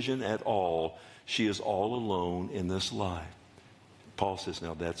provision at all. She is all alone in this life. Paul says,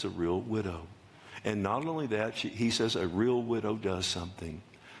 now that's a real widow. And not only that, he says a real widow does something.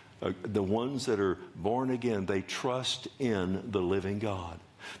 The ones that are born again, they trust in the living God.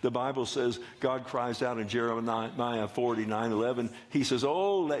 The Bible says, God cries out in Jeremiah 49:11. He says,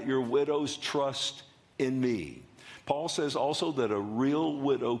 oh, let your widows trust in me. Paul says also that a real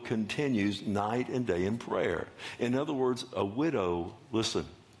widow continues night and day in prayer. In other words, a widow, listen,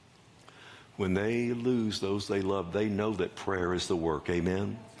 when they lose those they love, they know that prayer is the work.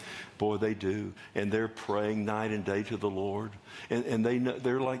 Amen? Boy, they do. And they're praying night and day to the Lord. And they know,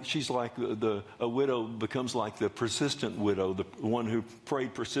 she's like a widow becomes like the persistent widow, the one who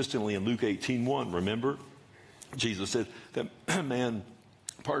prayed persistently in Luke 18:1. Remember? Jesus said that man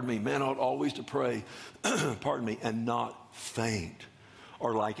ought always to pray, and not faint.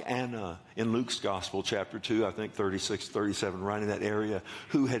 Or like Anna in Luke's Gospel, chapter 2, I think 36, 37, right in that area,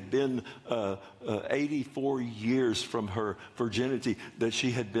 who had been 84 years from her virginity, that she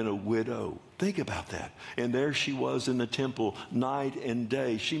had been a widow. Think about that. And there she was in the temple night and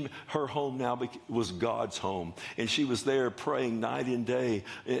day. Her home now was God's home. And she was there praying night and day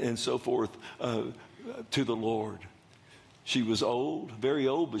and so forth to the Lord. She was old, very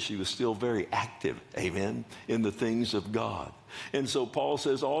old, but she was still very active, amen, in the things of God. And so Paul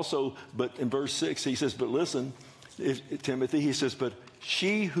says also, but in verse 6, he says, but listen, Timothy, he says, but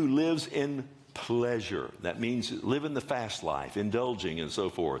she who lives in pleasure, that means living the fast life, indulging and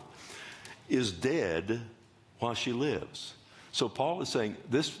so forth, is dead while she lives. So Paul is saying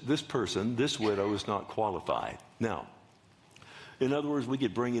this person, this widow, is not qualified. Now, in other words, we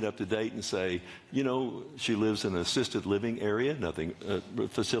could bring it up to date and say, she lives in an assisted living area,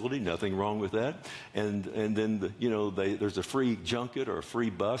 facility, nothing wrong with that. And then, there's a free junket or a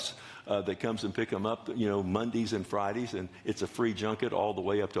free bus that comes and pick them up, Mondays and Fridays, and it's a free junket all the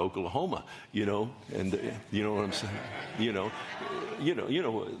way up to Oklahoma, and you know what I'm saying?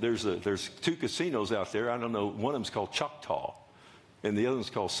 There's 2 casinos out there. I don't know. One of them's called Choctaw, and the other one's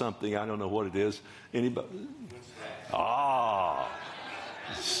called something. I don't know what it is. Anybody?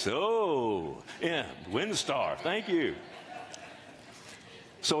 Windstar. Thank you.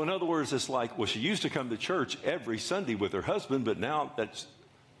 So in other words, it's like, she used to come to church every Sunday with her husband, but now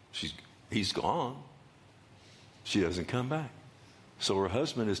he's gone. She doesn't come back. So her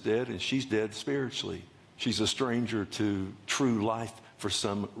husband is dead, and she's dead spiritually. She's a stranger to true life for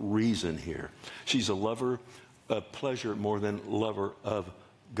some reason here. She's a lover of pleasure more than lover of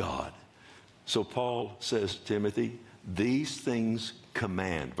God. So Paul says, Timothy, these things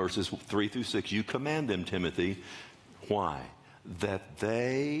command. Verses 3 through 6, you command them, Timothy. Why? That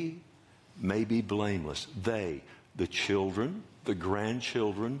they may be blameless. They, the children, the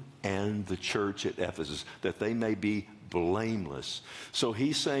grandchildren, and the church at Ephesus, that they may be blameless. So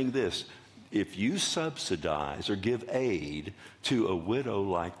he's saying this, if you subsidize or give aid to a widow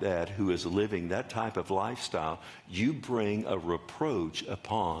like that who is living that type of lifestyle, you bring a reproach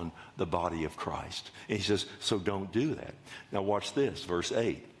upon the body of Christ. And he says, so don't do that. Now watch this, verse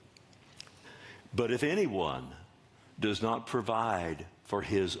 8. But if anyone does not provide for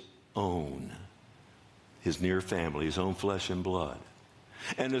his own, his near family, his own flesh and blood,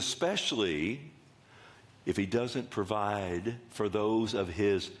 and especially if he doesn't provide for those of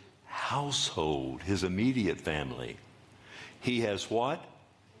his household, his immediate family, he has what?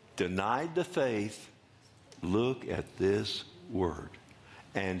 Denied the faith. Look at this word.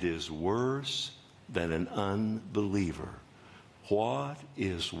 And is worse than an unbeliever. What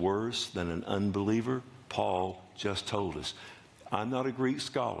is worse than an unbeliever? Paul just told us. I'm not a Greek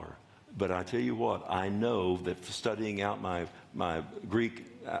scholar, but I tell you what, I know that studying out my Greek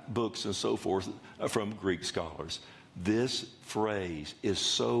books and so forth from Greek scholars, this phrase is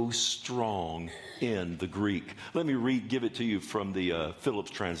so strong in the Greek. Let me give it to you from the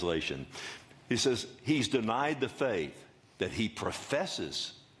Phillips translation. He says, he's denied the faith that he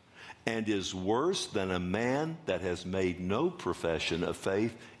professes and is worse than a man that has made no profession of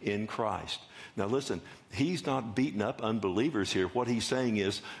faith in Christ. Now listen, he's not beating up unbelievers here. What he's saying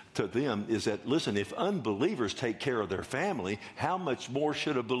is to them is that, listen, if unbelievers take care of their family, how much more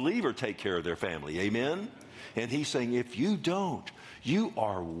should a believer take care of their family? Amen? And he's saying, if you don't, you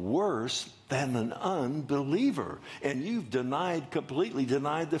are worse than an unbeliever. And you've completely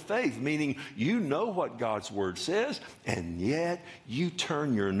denied the faith, meaning you know what God's word says, and yet you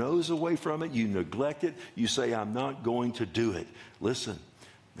turn your nose away from it, you neglect it, you say, I'm not going to do it. Listen,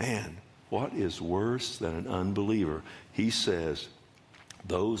 man, what is worse than an unbeliever? He says,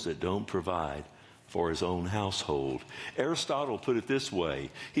 those that don't provide for his own household. Aristotle put it this way.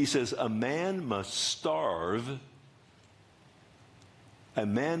 He says, a man must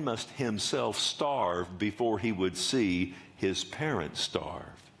himself starve before he would see his parents starve.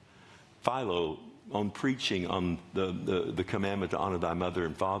 Philo, on preaching on the commandment to honor thy mother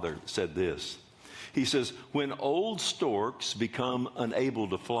and father, said this. He says, when old storks become unable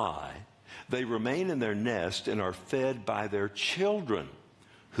to fly, they remain in their nest and are fed by their children,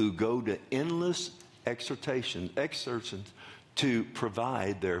 who go to endless exertions to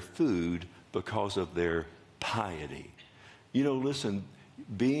provide their food because of their piety. You know, listen,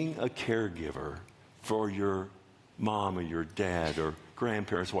 being a caregiver for your mom or your dad or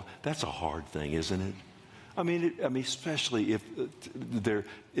grandparents, well, that's a hard thing, isn't it? I mean, especially if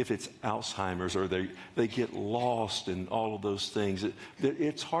it's Alzheimer's or they get lost and all of those things,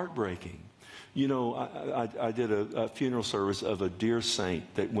 it's heartbreaking. You know, I did a funeral service of a dear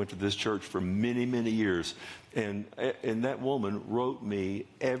saint that went to this church for many, many years. And that woman wrote me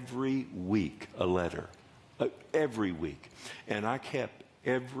every week a letter. Every week. And I kept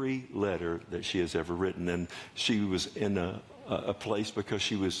every letter that she has ever written. And she was in a place because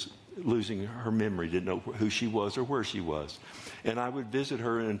she was losing her memory, didn't know who she was or where she was. And I would visit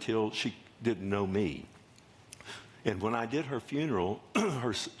her until she didn't know me. And when I did her funeral,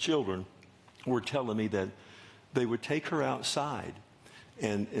 her children were telling me that they would take her outside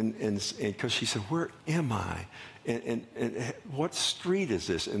and because she said, where am I? And what street is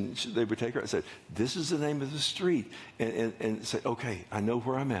this? And they would take her. I said, this is the name of the street. And say, okay, I know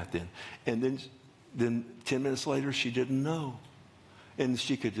where I'm at then. And then 10 minutes later, she didn't know. And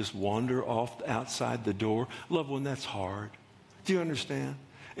she could just wander off outside the door. Loved one, that's hard. Do you understand?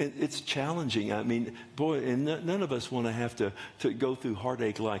 It's challenging. I mean, boy, and none of us want to have to go through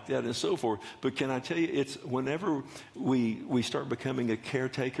heartache like that and so forth. But can I tell you, it's whenever we start becoming a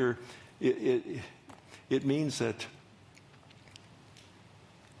caretaker, it means that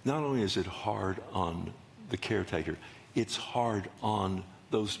not only is it hard on the caretaker, it's hard on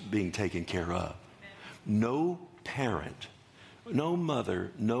those being taken care of. No parent, no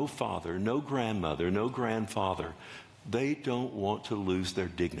mother, no father, no grandmother, no grandfather, they don't want to lose their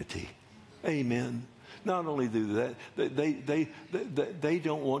dignity. Amen. Not only do that, they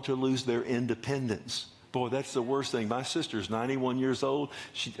don't want to lose their independence. Boy, that's the worst thing. My sister's 91 years old.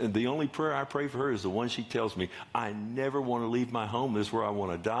 The only prayer I pray for her is the one she tells me. I never want to leave my home. This is where I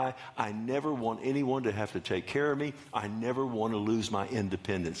want to die. I never want anyone to have to take care of me. I never want to lose my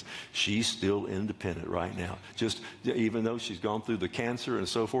independence. She's still independent right now. Just even though she's gone through the cancer and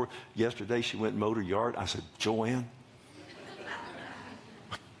so forth. Yesterday she went and mowed her yard. I said, Joanne,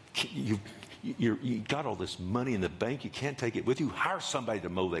 you got all this money in the bank. You can't take it with you. Hire somebody to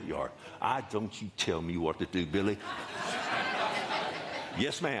mow that yard. Don't you tell me what to do, Billy.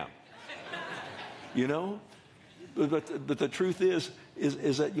 Yes, ma'am. You know, but the truth is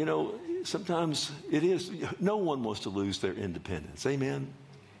that, you know, sometimes it is. No one wants to lose their independence. Amen.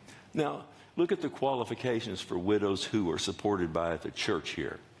 Now, look at the qualifications for widows who are supported by the church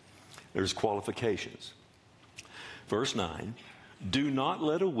here. There's qualifications. Verse 9, do not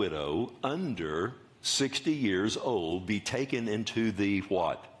let a widow under 60 years old be taken into the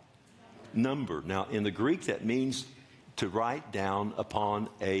what? Number. Now, in the Greek, that means to write down upon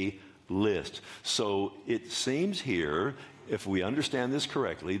a list. So it seems here, if we understand this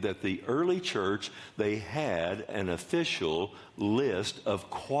correctly, that the early church, they had an official list of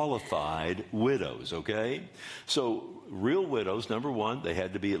qualified widows, okay? So real widows, number one, they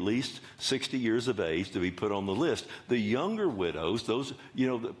had to be at least 60 years of age to be put on the list. The younger widows, those,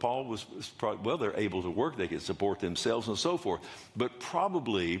 Paul was probably, well, they're able to work, they can support themselves and so forth. But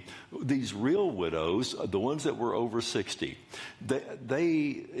probably these real widows, the ones that were over 60,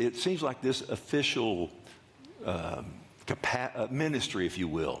 it seems like this official ministry, if you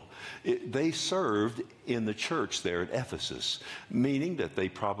will. They served in the church there at Ephesus, meaning that they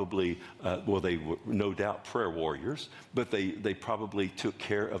probably, they were no doubt prayer warriors, but they probably took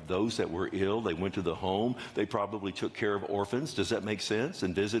care of those that were ill. They went to the home. They probably took care of orphans. Does that make sense?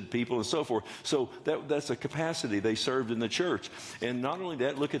 And visited people and so forth. So that's a capacity. They served in the church. And not only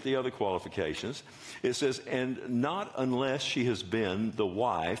that, look at the other qualifications. It says, and not unless she has been the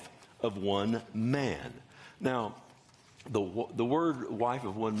wife of one man. Now, the word wife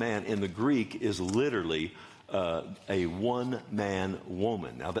of one man in the Greek is literally a one-man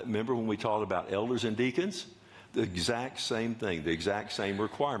woman. Now, remember when we talked about elders and deacons? The exact same thing, the exact same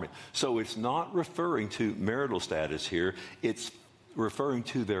requirement. So it's not referring to marital status here. It's referring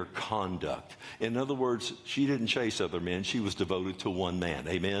to their conduct. In other words, she didn't chase other men. She was devoted to one man.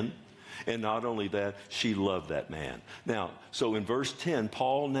 Amen? And not only that, she loved that man. Now, so in verse 10,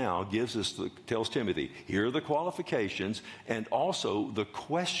 Paul now tells Timothy, here are the qualifications and also the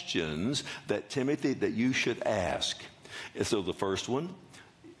questions that Timothy, that you should ask. And so the first one,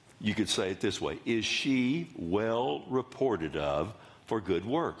 you could say it this way, is she well reported of for good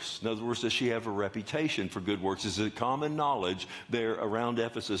works? In other words, does she have a reputation for good works? Is it common knowledge there around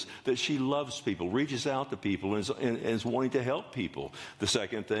Ephesus that she loves people, reaches out to people, and is wanting to help people? The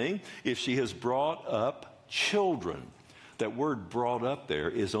second thing, if she has brought up children. That word brought up there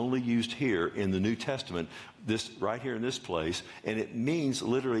is only used here in the New Testament, this right here in this place, and it means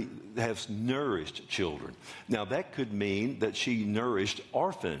literally has nourished children. Now that could mean that she nourished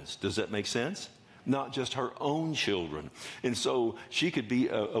orphans. Does that make sense? Not just her own children. And so she could be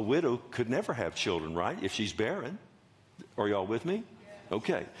a widow, could never have children, right? If she's barren. Are y'all with me?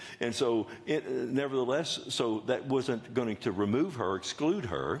 Okay. And so nevertheless, so that wasn't going to remove her, exclude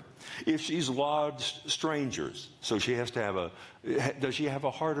her. If she's lodged strangers, so she has to have does she have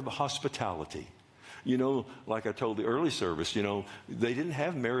a heart of hospitality? Like I told the early service, they didn't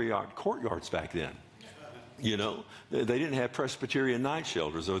have Marriott courtyards back then. They didn't have Presbyterian night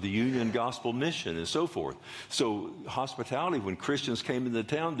shelters or the Union Gospel Mission and so forth. So hospitality, when Christians came into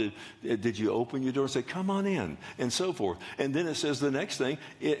town, did you open your door and say, come on in, and so forth? And then it says the next thing,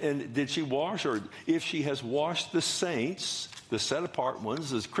 and did she wash, or if she has washed the saints, the set apart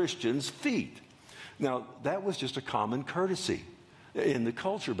ones, as Christians' feet. Now, that was just a common courtesy. In the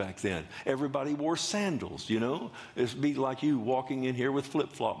culture back then, everybody wore sandals, It'd be like you walking in here with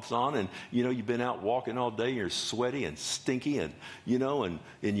flip-flops on, and, you've been out walking all day, and you're sweaty and stinky, and,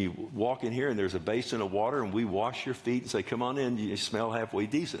 and you walk in here, and there's a basin of water, and we wash your feet and say, come on in, you smell halfway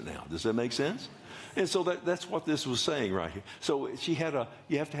decent now. Does that make sense? And so that's what this was saying right here. So you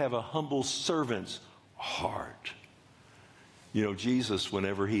have to have a humble servant's heart. Jesus,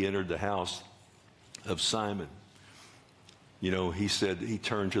 whenever he entered the house of Simon, he said, he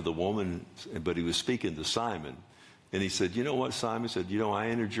turned to the woman, but he was speaking to Simon. And he said, you know what, Simon said, I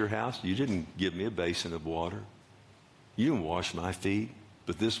entered your house. You didn't give me a basin of water. You didn't wash my feet.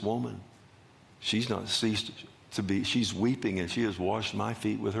 But this woman, she's not ceased to be, she's weeping, and she has washed my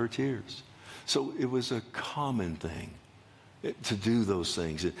feet with her tears. So it was a common thing to do those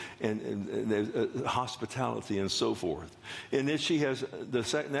things, and hospitality and so forth. And then she has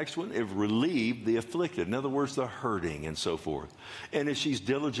the next one, if relieved the afflicted. In other words, the hurting and so forth. And if she's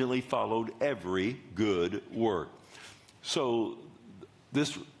diligently followed every good work. So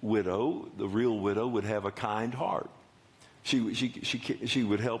this widow, the real widow, would have a kind heart. She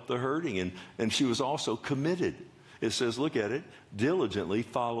would help the hurting, and she was also committed. It says, look at it, diligently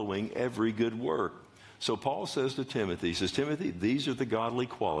following every good work. So Paul says to Timothy, he says, Timothy, these are the godly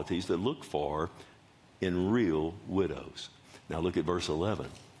qualities that look for in real widows. Now look at verse 11.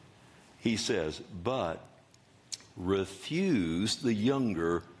 He says, but refuse the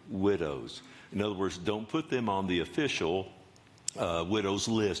younger widows. In other words, don't put them on the official widows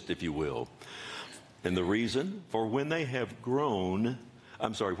list, if you will. And the reason, for when they have grown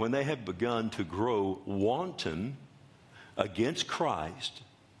when they have begun to grow wanton against Christ,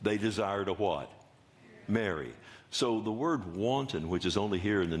 they desire to what? Marry. So the word wanton, which is only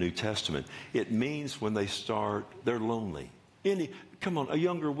here in the New Testament, it means when they're lonely. Come on, a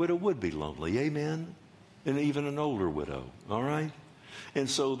younger widow would be lonely, amen? And even an older widow, all right? And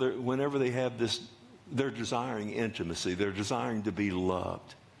so whenever they have this, they're desiring intimacy. They're desiring to be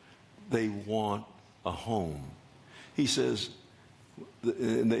loved. They want a home. He says,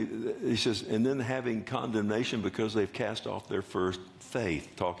 and then having condemnation because they've cast off their first faith,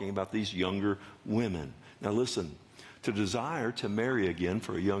 talking about these younger women. Now listen, to desire to marry again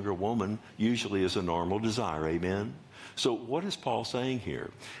for a younger woman usually is a normal desire, amen? So what is Paul saying here?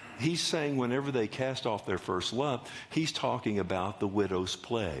 He's saying whenever they cast off their first love, he's talking about the widow's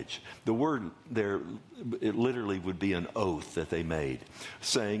pledge. The word there, it literally would be an oath that they made,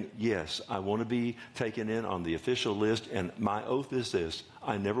 saying, yes, I want to be taken in on the official list, and my oath is this: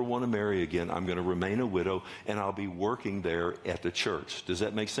 I never want to marry again. I'm going to remain a widow, and I'll be working there at the church. Does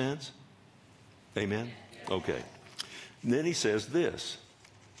that make sense? Amen? Okay. And then he says this.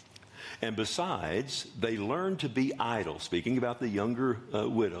 And besides, they learn to be idle, speaking about the younger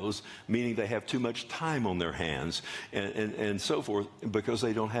widows, meaning they have too much time on their hands and so forth, because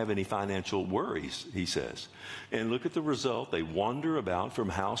they don't have any financial worries, he says. And look at the result. They wander about from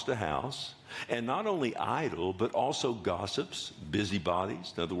house to house, and not only idle, but also gossips,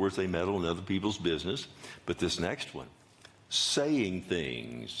 busybodies. In other words, they meddle in other people's business. But this next one, saying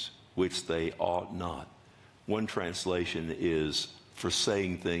things which they ought not. One translation is, for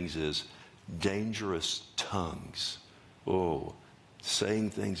saying things, is dangerous tongues. Oh,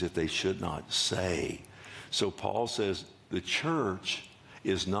 saying things that they should not say. So Paul says the church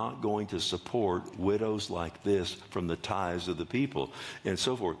is not going to support widows like this from the tithes of the people and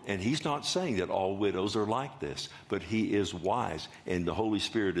so forth. And he's not saying that all widows are like this, but he is wise and the Holy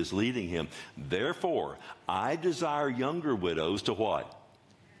Spirit is leading him. Therefore, I desire younger widows to what?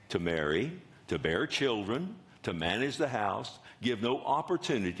 To marry, to bear children, to manage the house, give no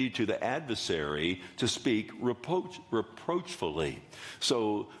opportunity to the adversary to speak reproachfully.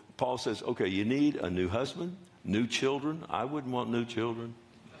 So Paul says, okay, you need a new husband, new children. I wouldn't want new children.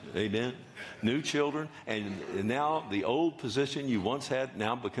 Amen. New children. And now the old position you once had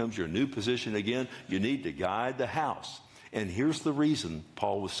now becomes your new position again. You need to guide the house. And here's the reason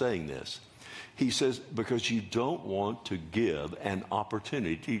Paul was saying this. He says, because you don't want to give an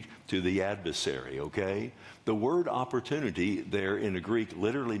opportunity to the adversary, okay? The word opportunity there in the Greek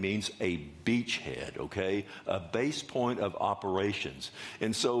literally means a beachhead, okay? A base point of operations.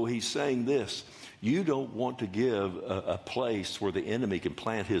 And so he's saying this: you don't want to give a place where the enemy can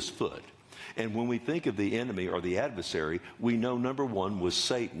plant his foot. And when we think of the enemy or the adversary, we know number one was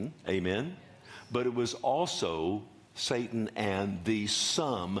Satan, amen? But it was also Satan and the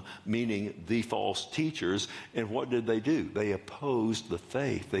some, meaning the false teachers. And what did they do? They opposed the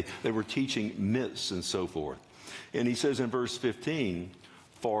faith. They were teaching myths and so forth. And he says in verse 15,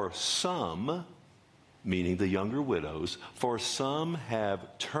 for some, meaning the younger widows, for some have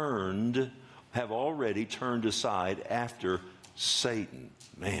already turned aside after Satan.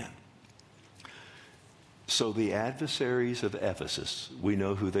 Man. So the adversaries of Ephesus, we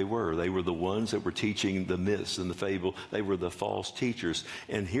know who they were. They were the ones that were teaching the myths and the fable. They were the false teachers.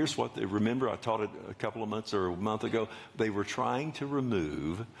 And here's what they remember. I taught it a couple of months or a month ago. They were trying to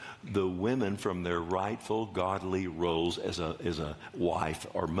remove the women from their rightful godly roles as a wife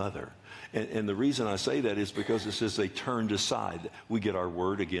or mother. And the reason I say that is because it says they turned aside. We get our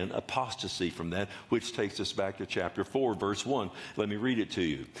word again, apostasy, from that, which takes us back to chapter 4, verse 1. Let me read it to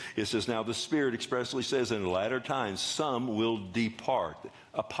you. It says, now the Spirit expressly says, in the latter times some will depart,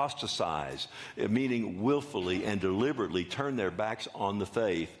 apostatize, meaning willfully and deliberately turn their backs on the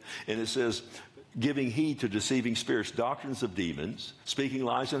faith. And it says, giving heed to deceiving spirits, doctrines of demons, speaking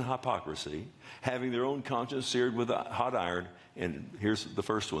lies and hypocrisy, having their own conscience seared with a hot iron. And here's the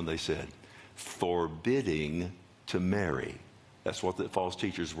first one they said, forbidding to marry. That's what the false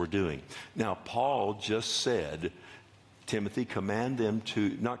teachers were doing. Now, Paul just said, Timothy, command them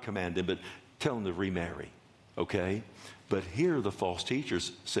to, not command them, but tell them to remarry, okay? But here the false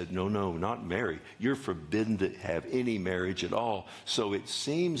teachers said, no, not marry. You're forbidden to have any marriage at all. So it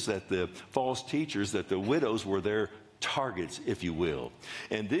seems that the false teachers, that the widows were their targets, if you will.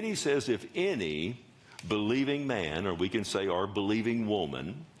 And then he says, if any believing man, or we can say our believing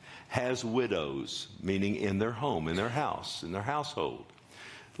woman, has widows, meaning in their home, in their house, in their household,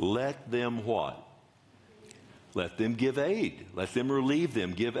 let them what? Let them give aid. Let them relieve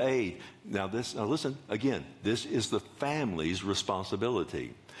them, give aid. Now listen, again, this is the family's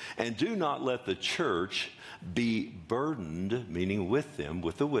responsibility. And do not let the church be burdened, meaning with them,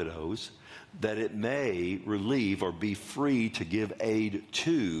 with the widows, that it may relieve or be free to give aid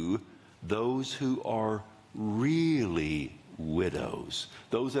to those who are really widows,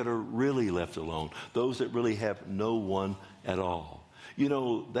 those that are really left alone, those that really have no one at all. You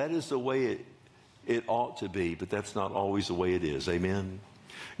know, that is the way it ought to be, but that's not always the way it is. Amen?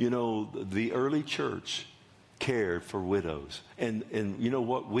 You know, the early church cared for widows. And you know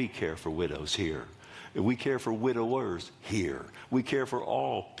what? We care for widows here. We care for widowers here. We care for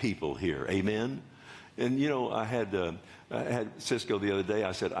all people here. Amen? And, you know, I had Cisco the other day.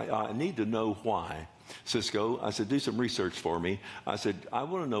 I said, I need to know why. Cisco, I said, do some research for me. I said, I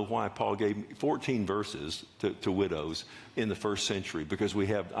want to know why Paul gave 14 verses to widows in the first century, because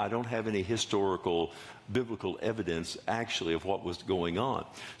I don't have any historical biblical evidence actually of what was going on.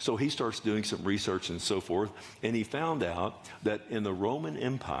 So he starts doing some research and so forth, and he found out that in the Roman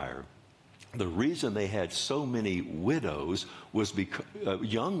Empire, the reason they had so many widows was because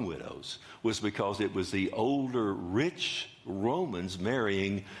young widows was because it was the older rich Romans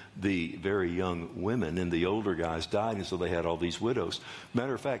marrying the very young women, and the older guys died, and so they had all these widows.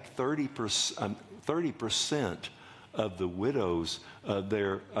 Matter of fact, 30% of the widows,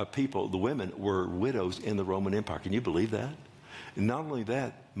 the women were widows in the Roman Empire. Can you believe that? And not only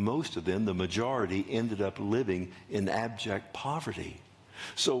that, most of them, the majority, ended up living in abject poverty.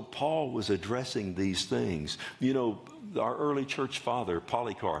 So Paul was addressing these things. You know, our early church father,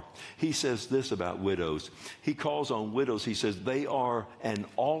 Polycarp, he says this about widows. He calls on widows, he says, they are an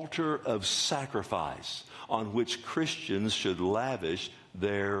altar of sacrifice on which Christians should lavish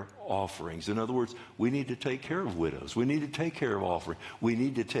their offerings. In other words, we need to take care of widows. We need to take care of offering. We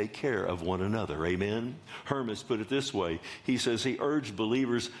need to take care of one another. Amen? Hermas put it this way. He says he urged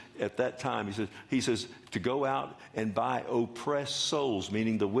believers at that time, he says to go out and buy oppressed souls,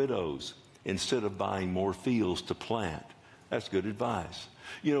 meaning the widows, instead of buying more fields to plant. That's good advice.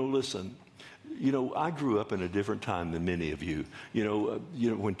 You know, listen, you know, I grew up in a different time than many of you. You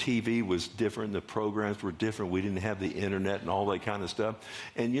know, when TV was different, the programs were different. We didn't have the internet and all that kind of stuff.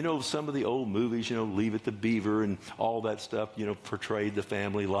 And, you know, some of the old movies, you know, Leave It to Beaver and all that stuff, you know, portrayed the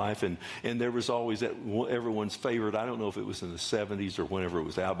family life. And there was always that everyone's favorite. I don't know if it was in the 70s or whenever it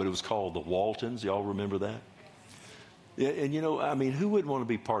was out, but it was called The Waltons. Y'all remember that? Yeah, and, you know, I mean, who wouldn't want to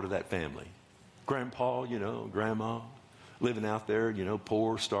be part of that family? Grandpa, you know, grandma, living out there, you know,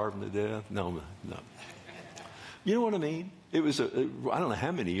 poor, starving to death. No. You know what I mean? It was, I don't know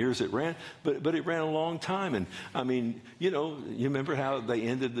how many years it ran, but it ran a long time. And, I mean, you know, you remember how they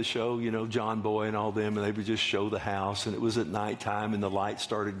ended the show, you know, John Boy and all them, and they would just show the house, and it was at nighttime, and the lights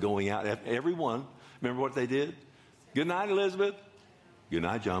started going out. Everyone, remember what they did? Good night, Elizabeth. Good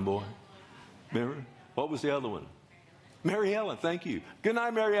night, John Boy. Remember? What was the other one? Mary Ellen, thank you. Good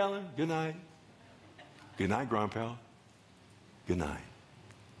night, Mary Ellen. Good night. Good night, Grandpa. Good night.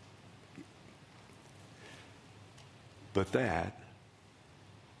 But that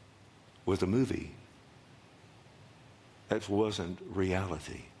was a movie. That wasn't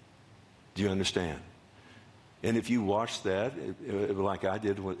reality. Do you understand? And if you watched that, like I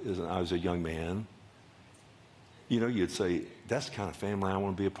did when I was a young man, you know, you'd say, that's the kind of family I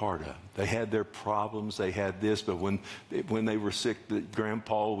want to be a part of. They had their problems, they had this, but when they were sick,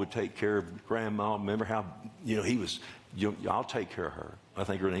 Grandpa would take care of Grandma. Remember how, you know, he was, I'll take care of her. I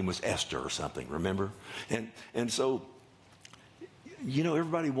think her name was Esther or something, remember? And so, you know,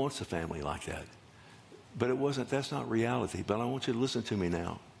 everybody wants a family like that. But that's not reality. But I want you to listen to me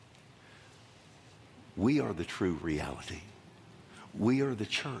now. We are the true reality. We are the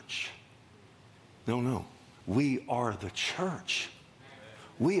church. No. We are the church.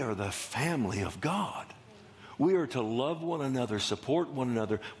 We are the family of God. We are to love one another, support one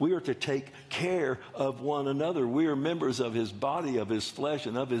another. We are to take care of one another. We are members of his body, of his flesh,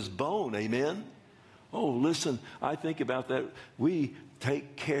 and of his bone. Amen? Oh, listen, I think about that. We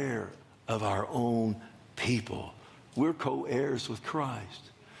take care of our own people. We're co-heirs with Christ.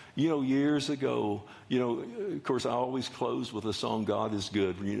 You know, years ago, you know, of course, I always close with a song, God is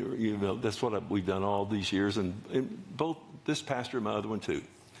Good. You know, that's what we've done all these years, and both this pastor and my other one too.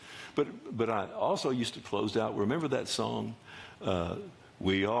 But I also used to close out, remember that song?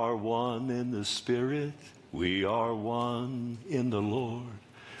 We are one in the Spirit. We are one in the Lord.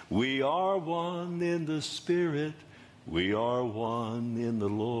 We are one in the Spirit. We are one in the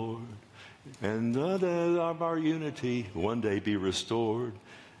Lord. And of our unity one day be restored.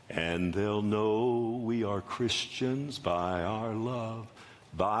 And they'll know we are Christians by our love.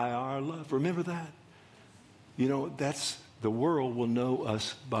 By our love. Remember that? You know, the world will know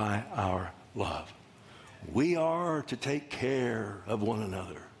us by our love. We are to take care of one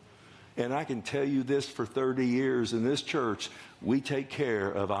another. And I can tell you this, for 30 years in this church, we take care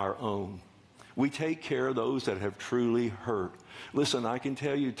of our own. We take care of those that have truly hurt. Listen, I can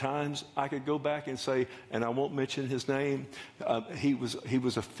tell you times I could go back and say, and I won't mention his name, he was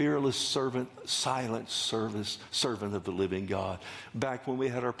a fearless servant, silent servant of the living God. Back when we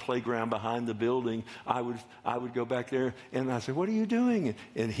had our playground behind the building, I would go back there and I said, "What are you doing?"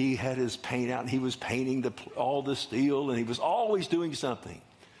 And he had his paint out and he was painting all the steel, and he was always doing something.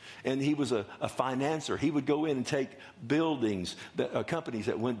 And he was a financer. He would go in and take buildings, companies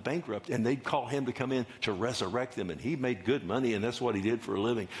that went bankrupt, and they'd call him to come in to resurrect them. And he made good money, and that's what he did for a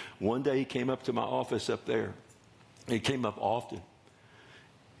living. One day he came up to my office up there. He came up often.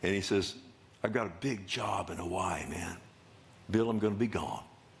 And he says, "I've got a big job in Hawaii, man. Bill, I'm going to be gone.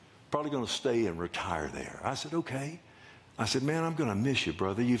 Probably going to stay and retire there." I said, "Okay." I said, "Man, I'm going to miss you,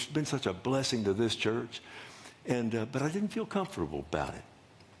 brother. You've been such a blessing to this church." But I didn't feel comfortable about it.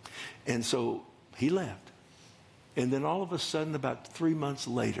 And so he left. And then all of a sudden, about 3 months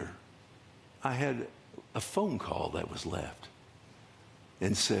later, I had a phone call that was left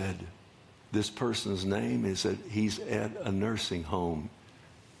and said this person's name, and said he's at a nursing home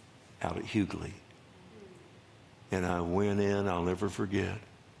out at Hughley. And I went in, I'll never forget.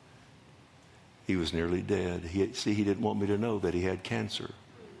 He was nearly dead. He didn't want me to know that he had cancer.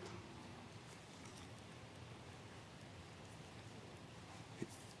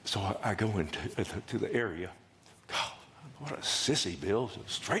 So I go into the area. God, what a sissy, Bill.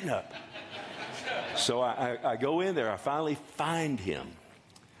 Straighten up. So I go in there. I finally find him.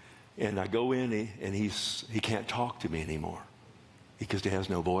 And I go in, and he can't talk to me anymore because he has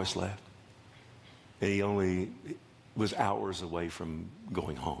no voice left. And he only was hours away from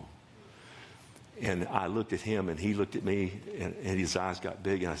going home. And I looked at him, and he looked at me, and his eyes got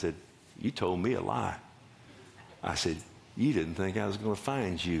big. And I said, "You told me a lie." I said, "You didn't think I was going to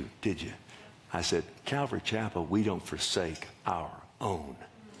find you, did you?" I said, "Calvary Chapel, we don't forsake our own."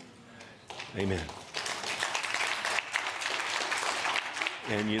 Amen.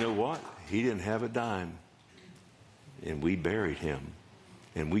 And you know what? He didn't have a dime. And we buried him.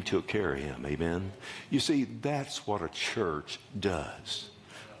 And we took care of him. Amen. You see, that's what a church does.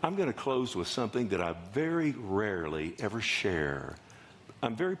 I'm going to close with something that I very rarely ever share.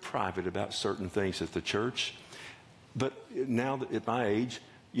 I'm very private about certain things at the church. But now that at my age,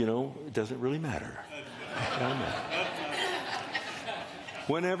 it doesn't really matter. It doesn't matter.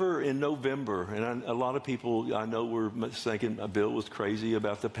 Whenever in November, and a lot of people I know were thinking Bill was crazy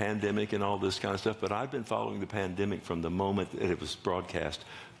about the pandemic and all this kind of stuff, but I've been following the pandemic from the moment that it was broadcast,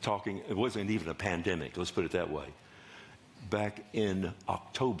 it wasn't even a pandemic, let's put it that way. Back in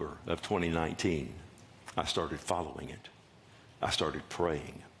October of 2019, I started following it. I started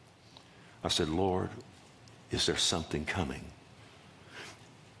praying. I said, "Lord, is there something coming?"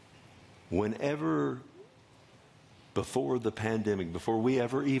 Whenever, before the pandemic, before we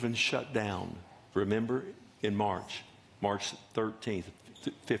ever even shut down, remember in March 13th,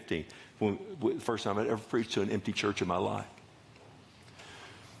 15th, the first time I'd ever preached to an empty church in my life.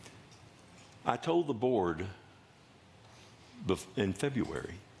 I told the board in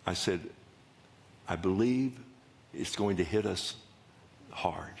February, I said, "I believe it's going to hit us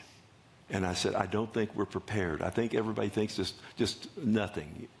hard." And I said, "I don't think we're prepared. I think everybody thinks just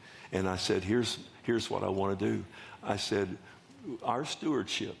nothing." And I said, here's what I want to do. I said, our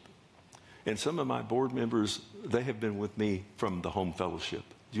stewardship, and some of my board members, they have been with me from the home fellowship.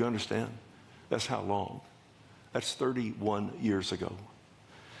 Do you understand? That's how long? That's 31 years ago.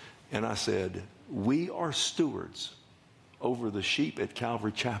 And I said, we are stewards over the sheep at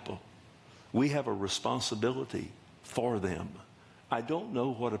Calvary Chapel. We have a responsibility for them. I don't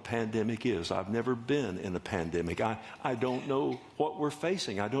know what a pandemic is. I've never been in a pandemic. I don't know what we're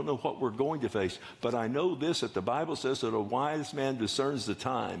facing. I don't know what we're going to face. But I know this, that the Bible says that a wise man discerns the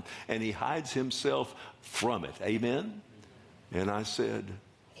time, and he hides himself from it. Amen? And I said,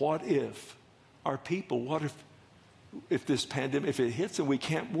 what if our people, what if this pandemic, if it hits and we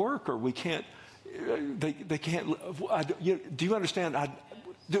can't work, or we can't, they can't, do you understand?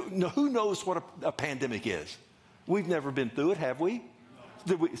 Who knows what a pandemic is? We've never been through it, have we?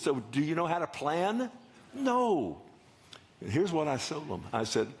 So do you know how to plan? No. And here's what I told them. I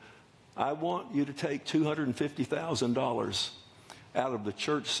said, I want you to take $250,000 out of the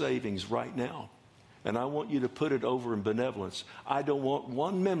church savings right now, and I want you to put it over in benevolence. I don't want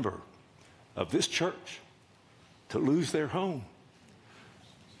one member of this church to lose their home,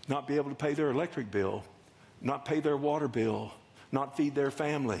 not be able to pay their electric bill, not pay their water bill, not feed their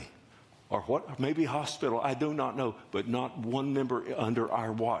family. Or what? Maybe hospital. I do not know. But not one member under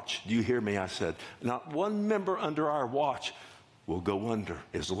our watch. Do you hear me? I said, not one member under our watch will go under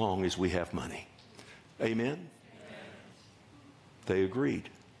as long as we have money. Amen? They agreed.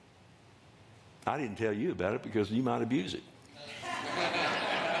 I didn't tell you about it because you might abuse it.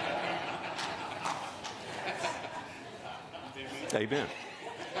 Amen.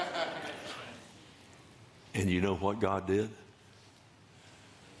 And you know what God did?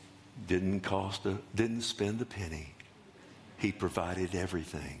 Didn't spend a penny. He provided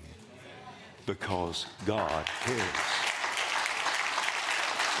everything because God cares.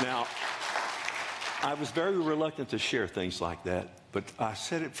 Now, I was very reluctant to share things like that, but I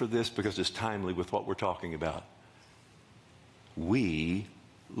said it for this because it's timely with what we're talking about. We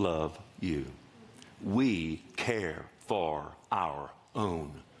love you. We care for our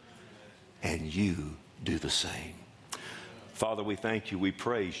own, and you do the same. Father, we thank you. We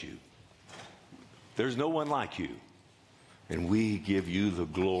praise you. There's no one like you, and we give you the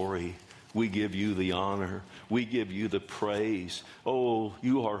glory. We give you the honor. We give you the praise. Oh,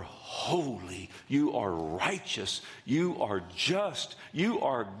 you are holy. You are righteous. You are just. You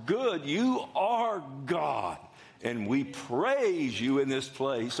are good. You are God. And we praise you in this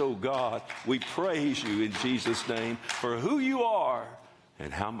place. Oh, God, we praise you in Jesus' name for who you are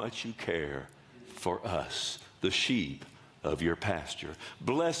and how much you care for us, the sheep of your pasture.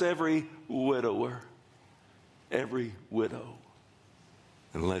 Bless every widower, every widow.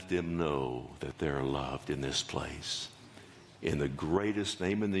 And let them know that they're loved in this place. In the greatest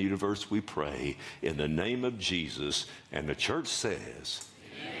name in the universe we pray, in the name of Jesus. And the church says,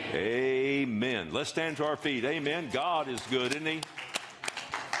 amen. Let's stand to our feet. Amen. God is good, isn't he?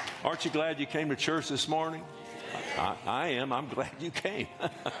 Aren't you glad you came to church this morning? I am. I'm glad you came.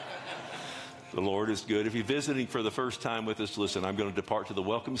 The Lord is good. If you're visiting for the first time with us, listen, I'm going to depart to the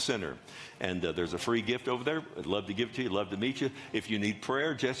Welcome Center. And there's a free gift over there. I'd love to give it to you. Love to meet you. If you need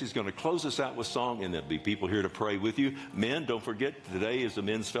prayer, Jesse's going to close us out with song, and there'll be people here to pray with you. Men, don't forget, today is the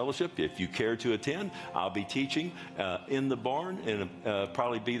men's fellowship. If you care to attend, I'll be teaching in the barn, and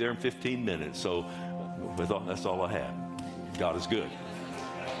probably be there in 15 minutes. So that's all I have. God is good.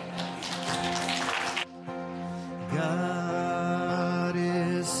 God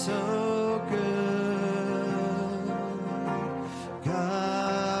is so good.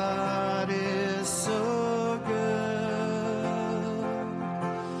 God is so good.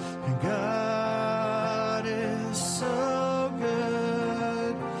 And God is so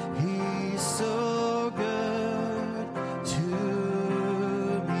good. He's so good to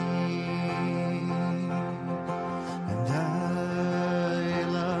me. And I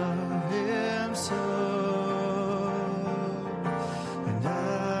love him so. And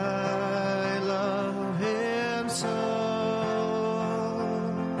I love him so.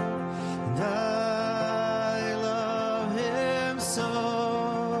 And I love him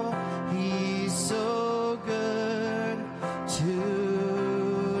so. He's so good to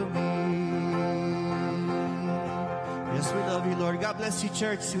me. Yes, we love you, Lord. God bless you,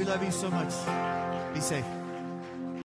 church. We love you so much. Be safe.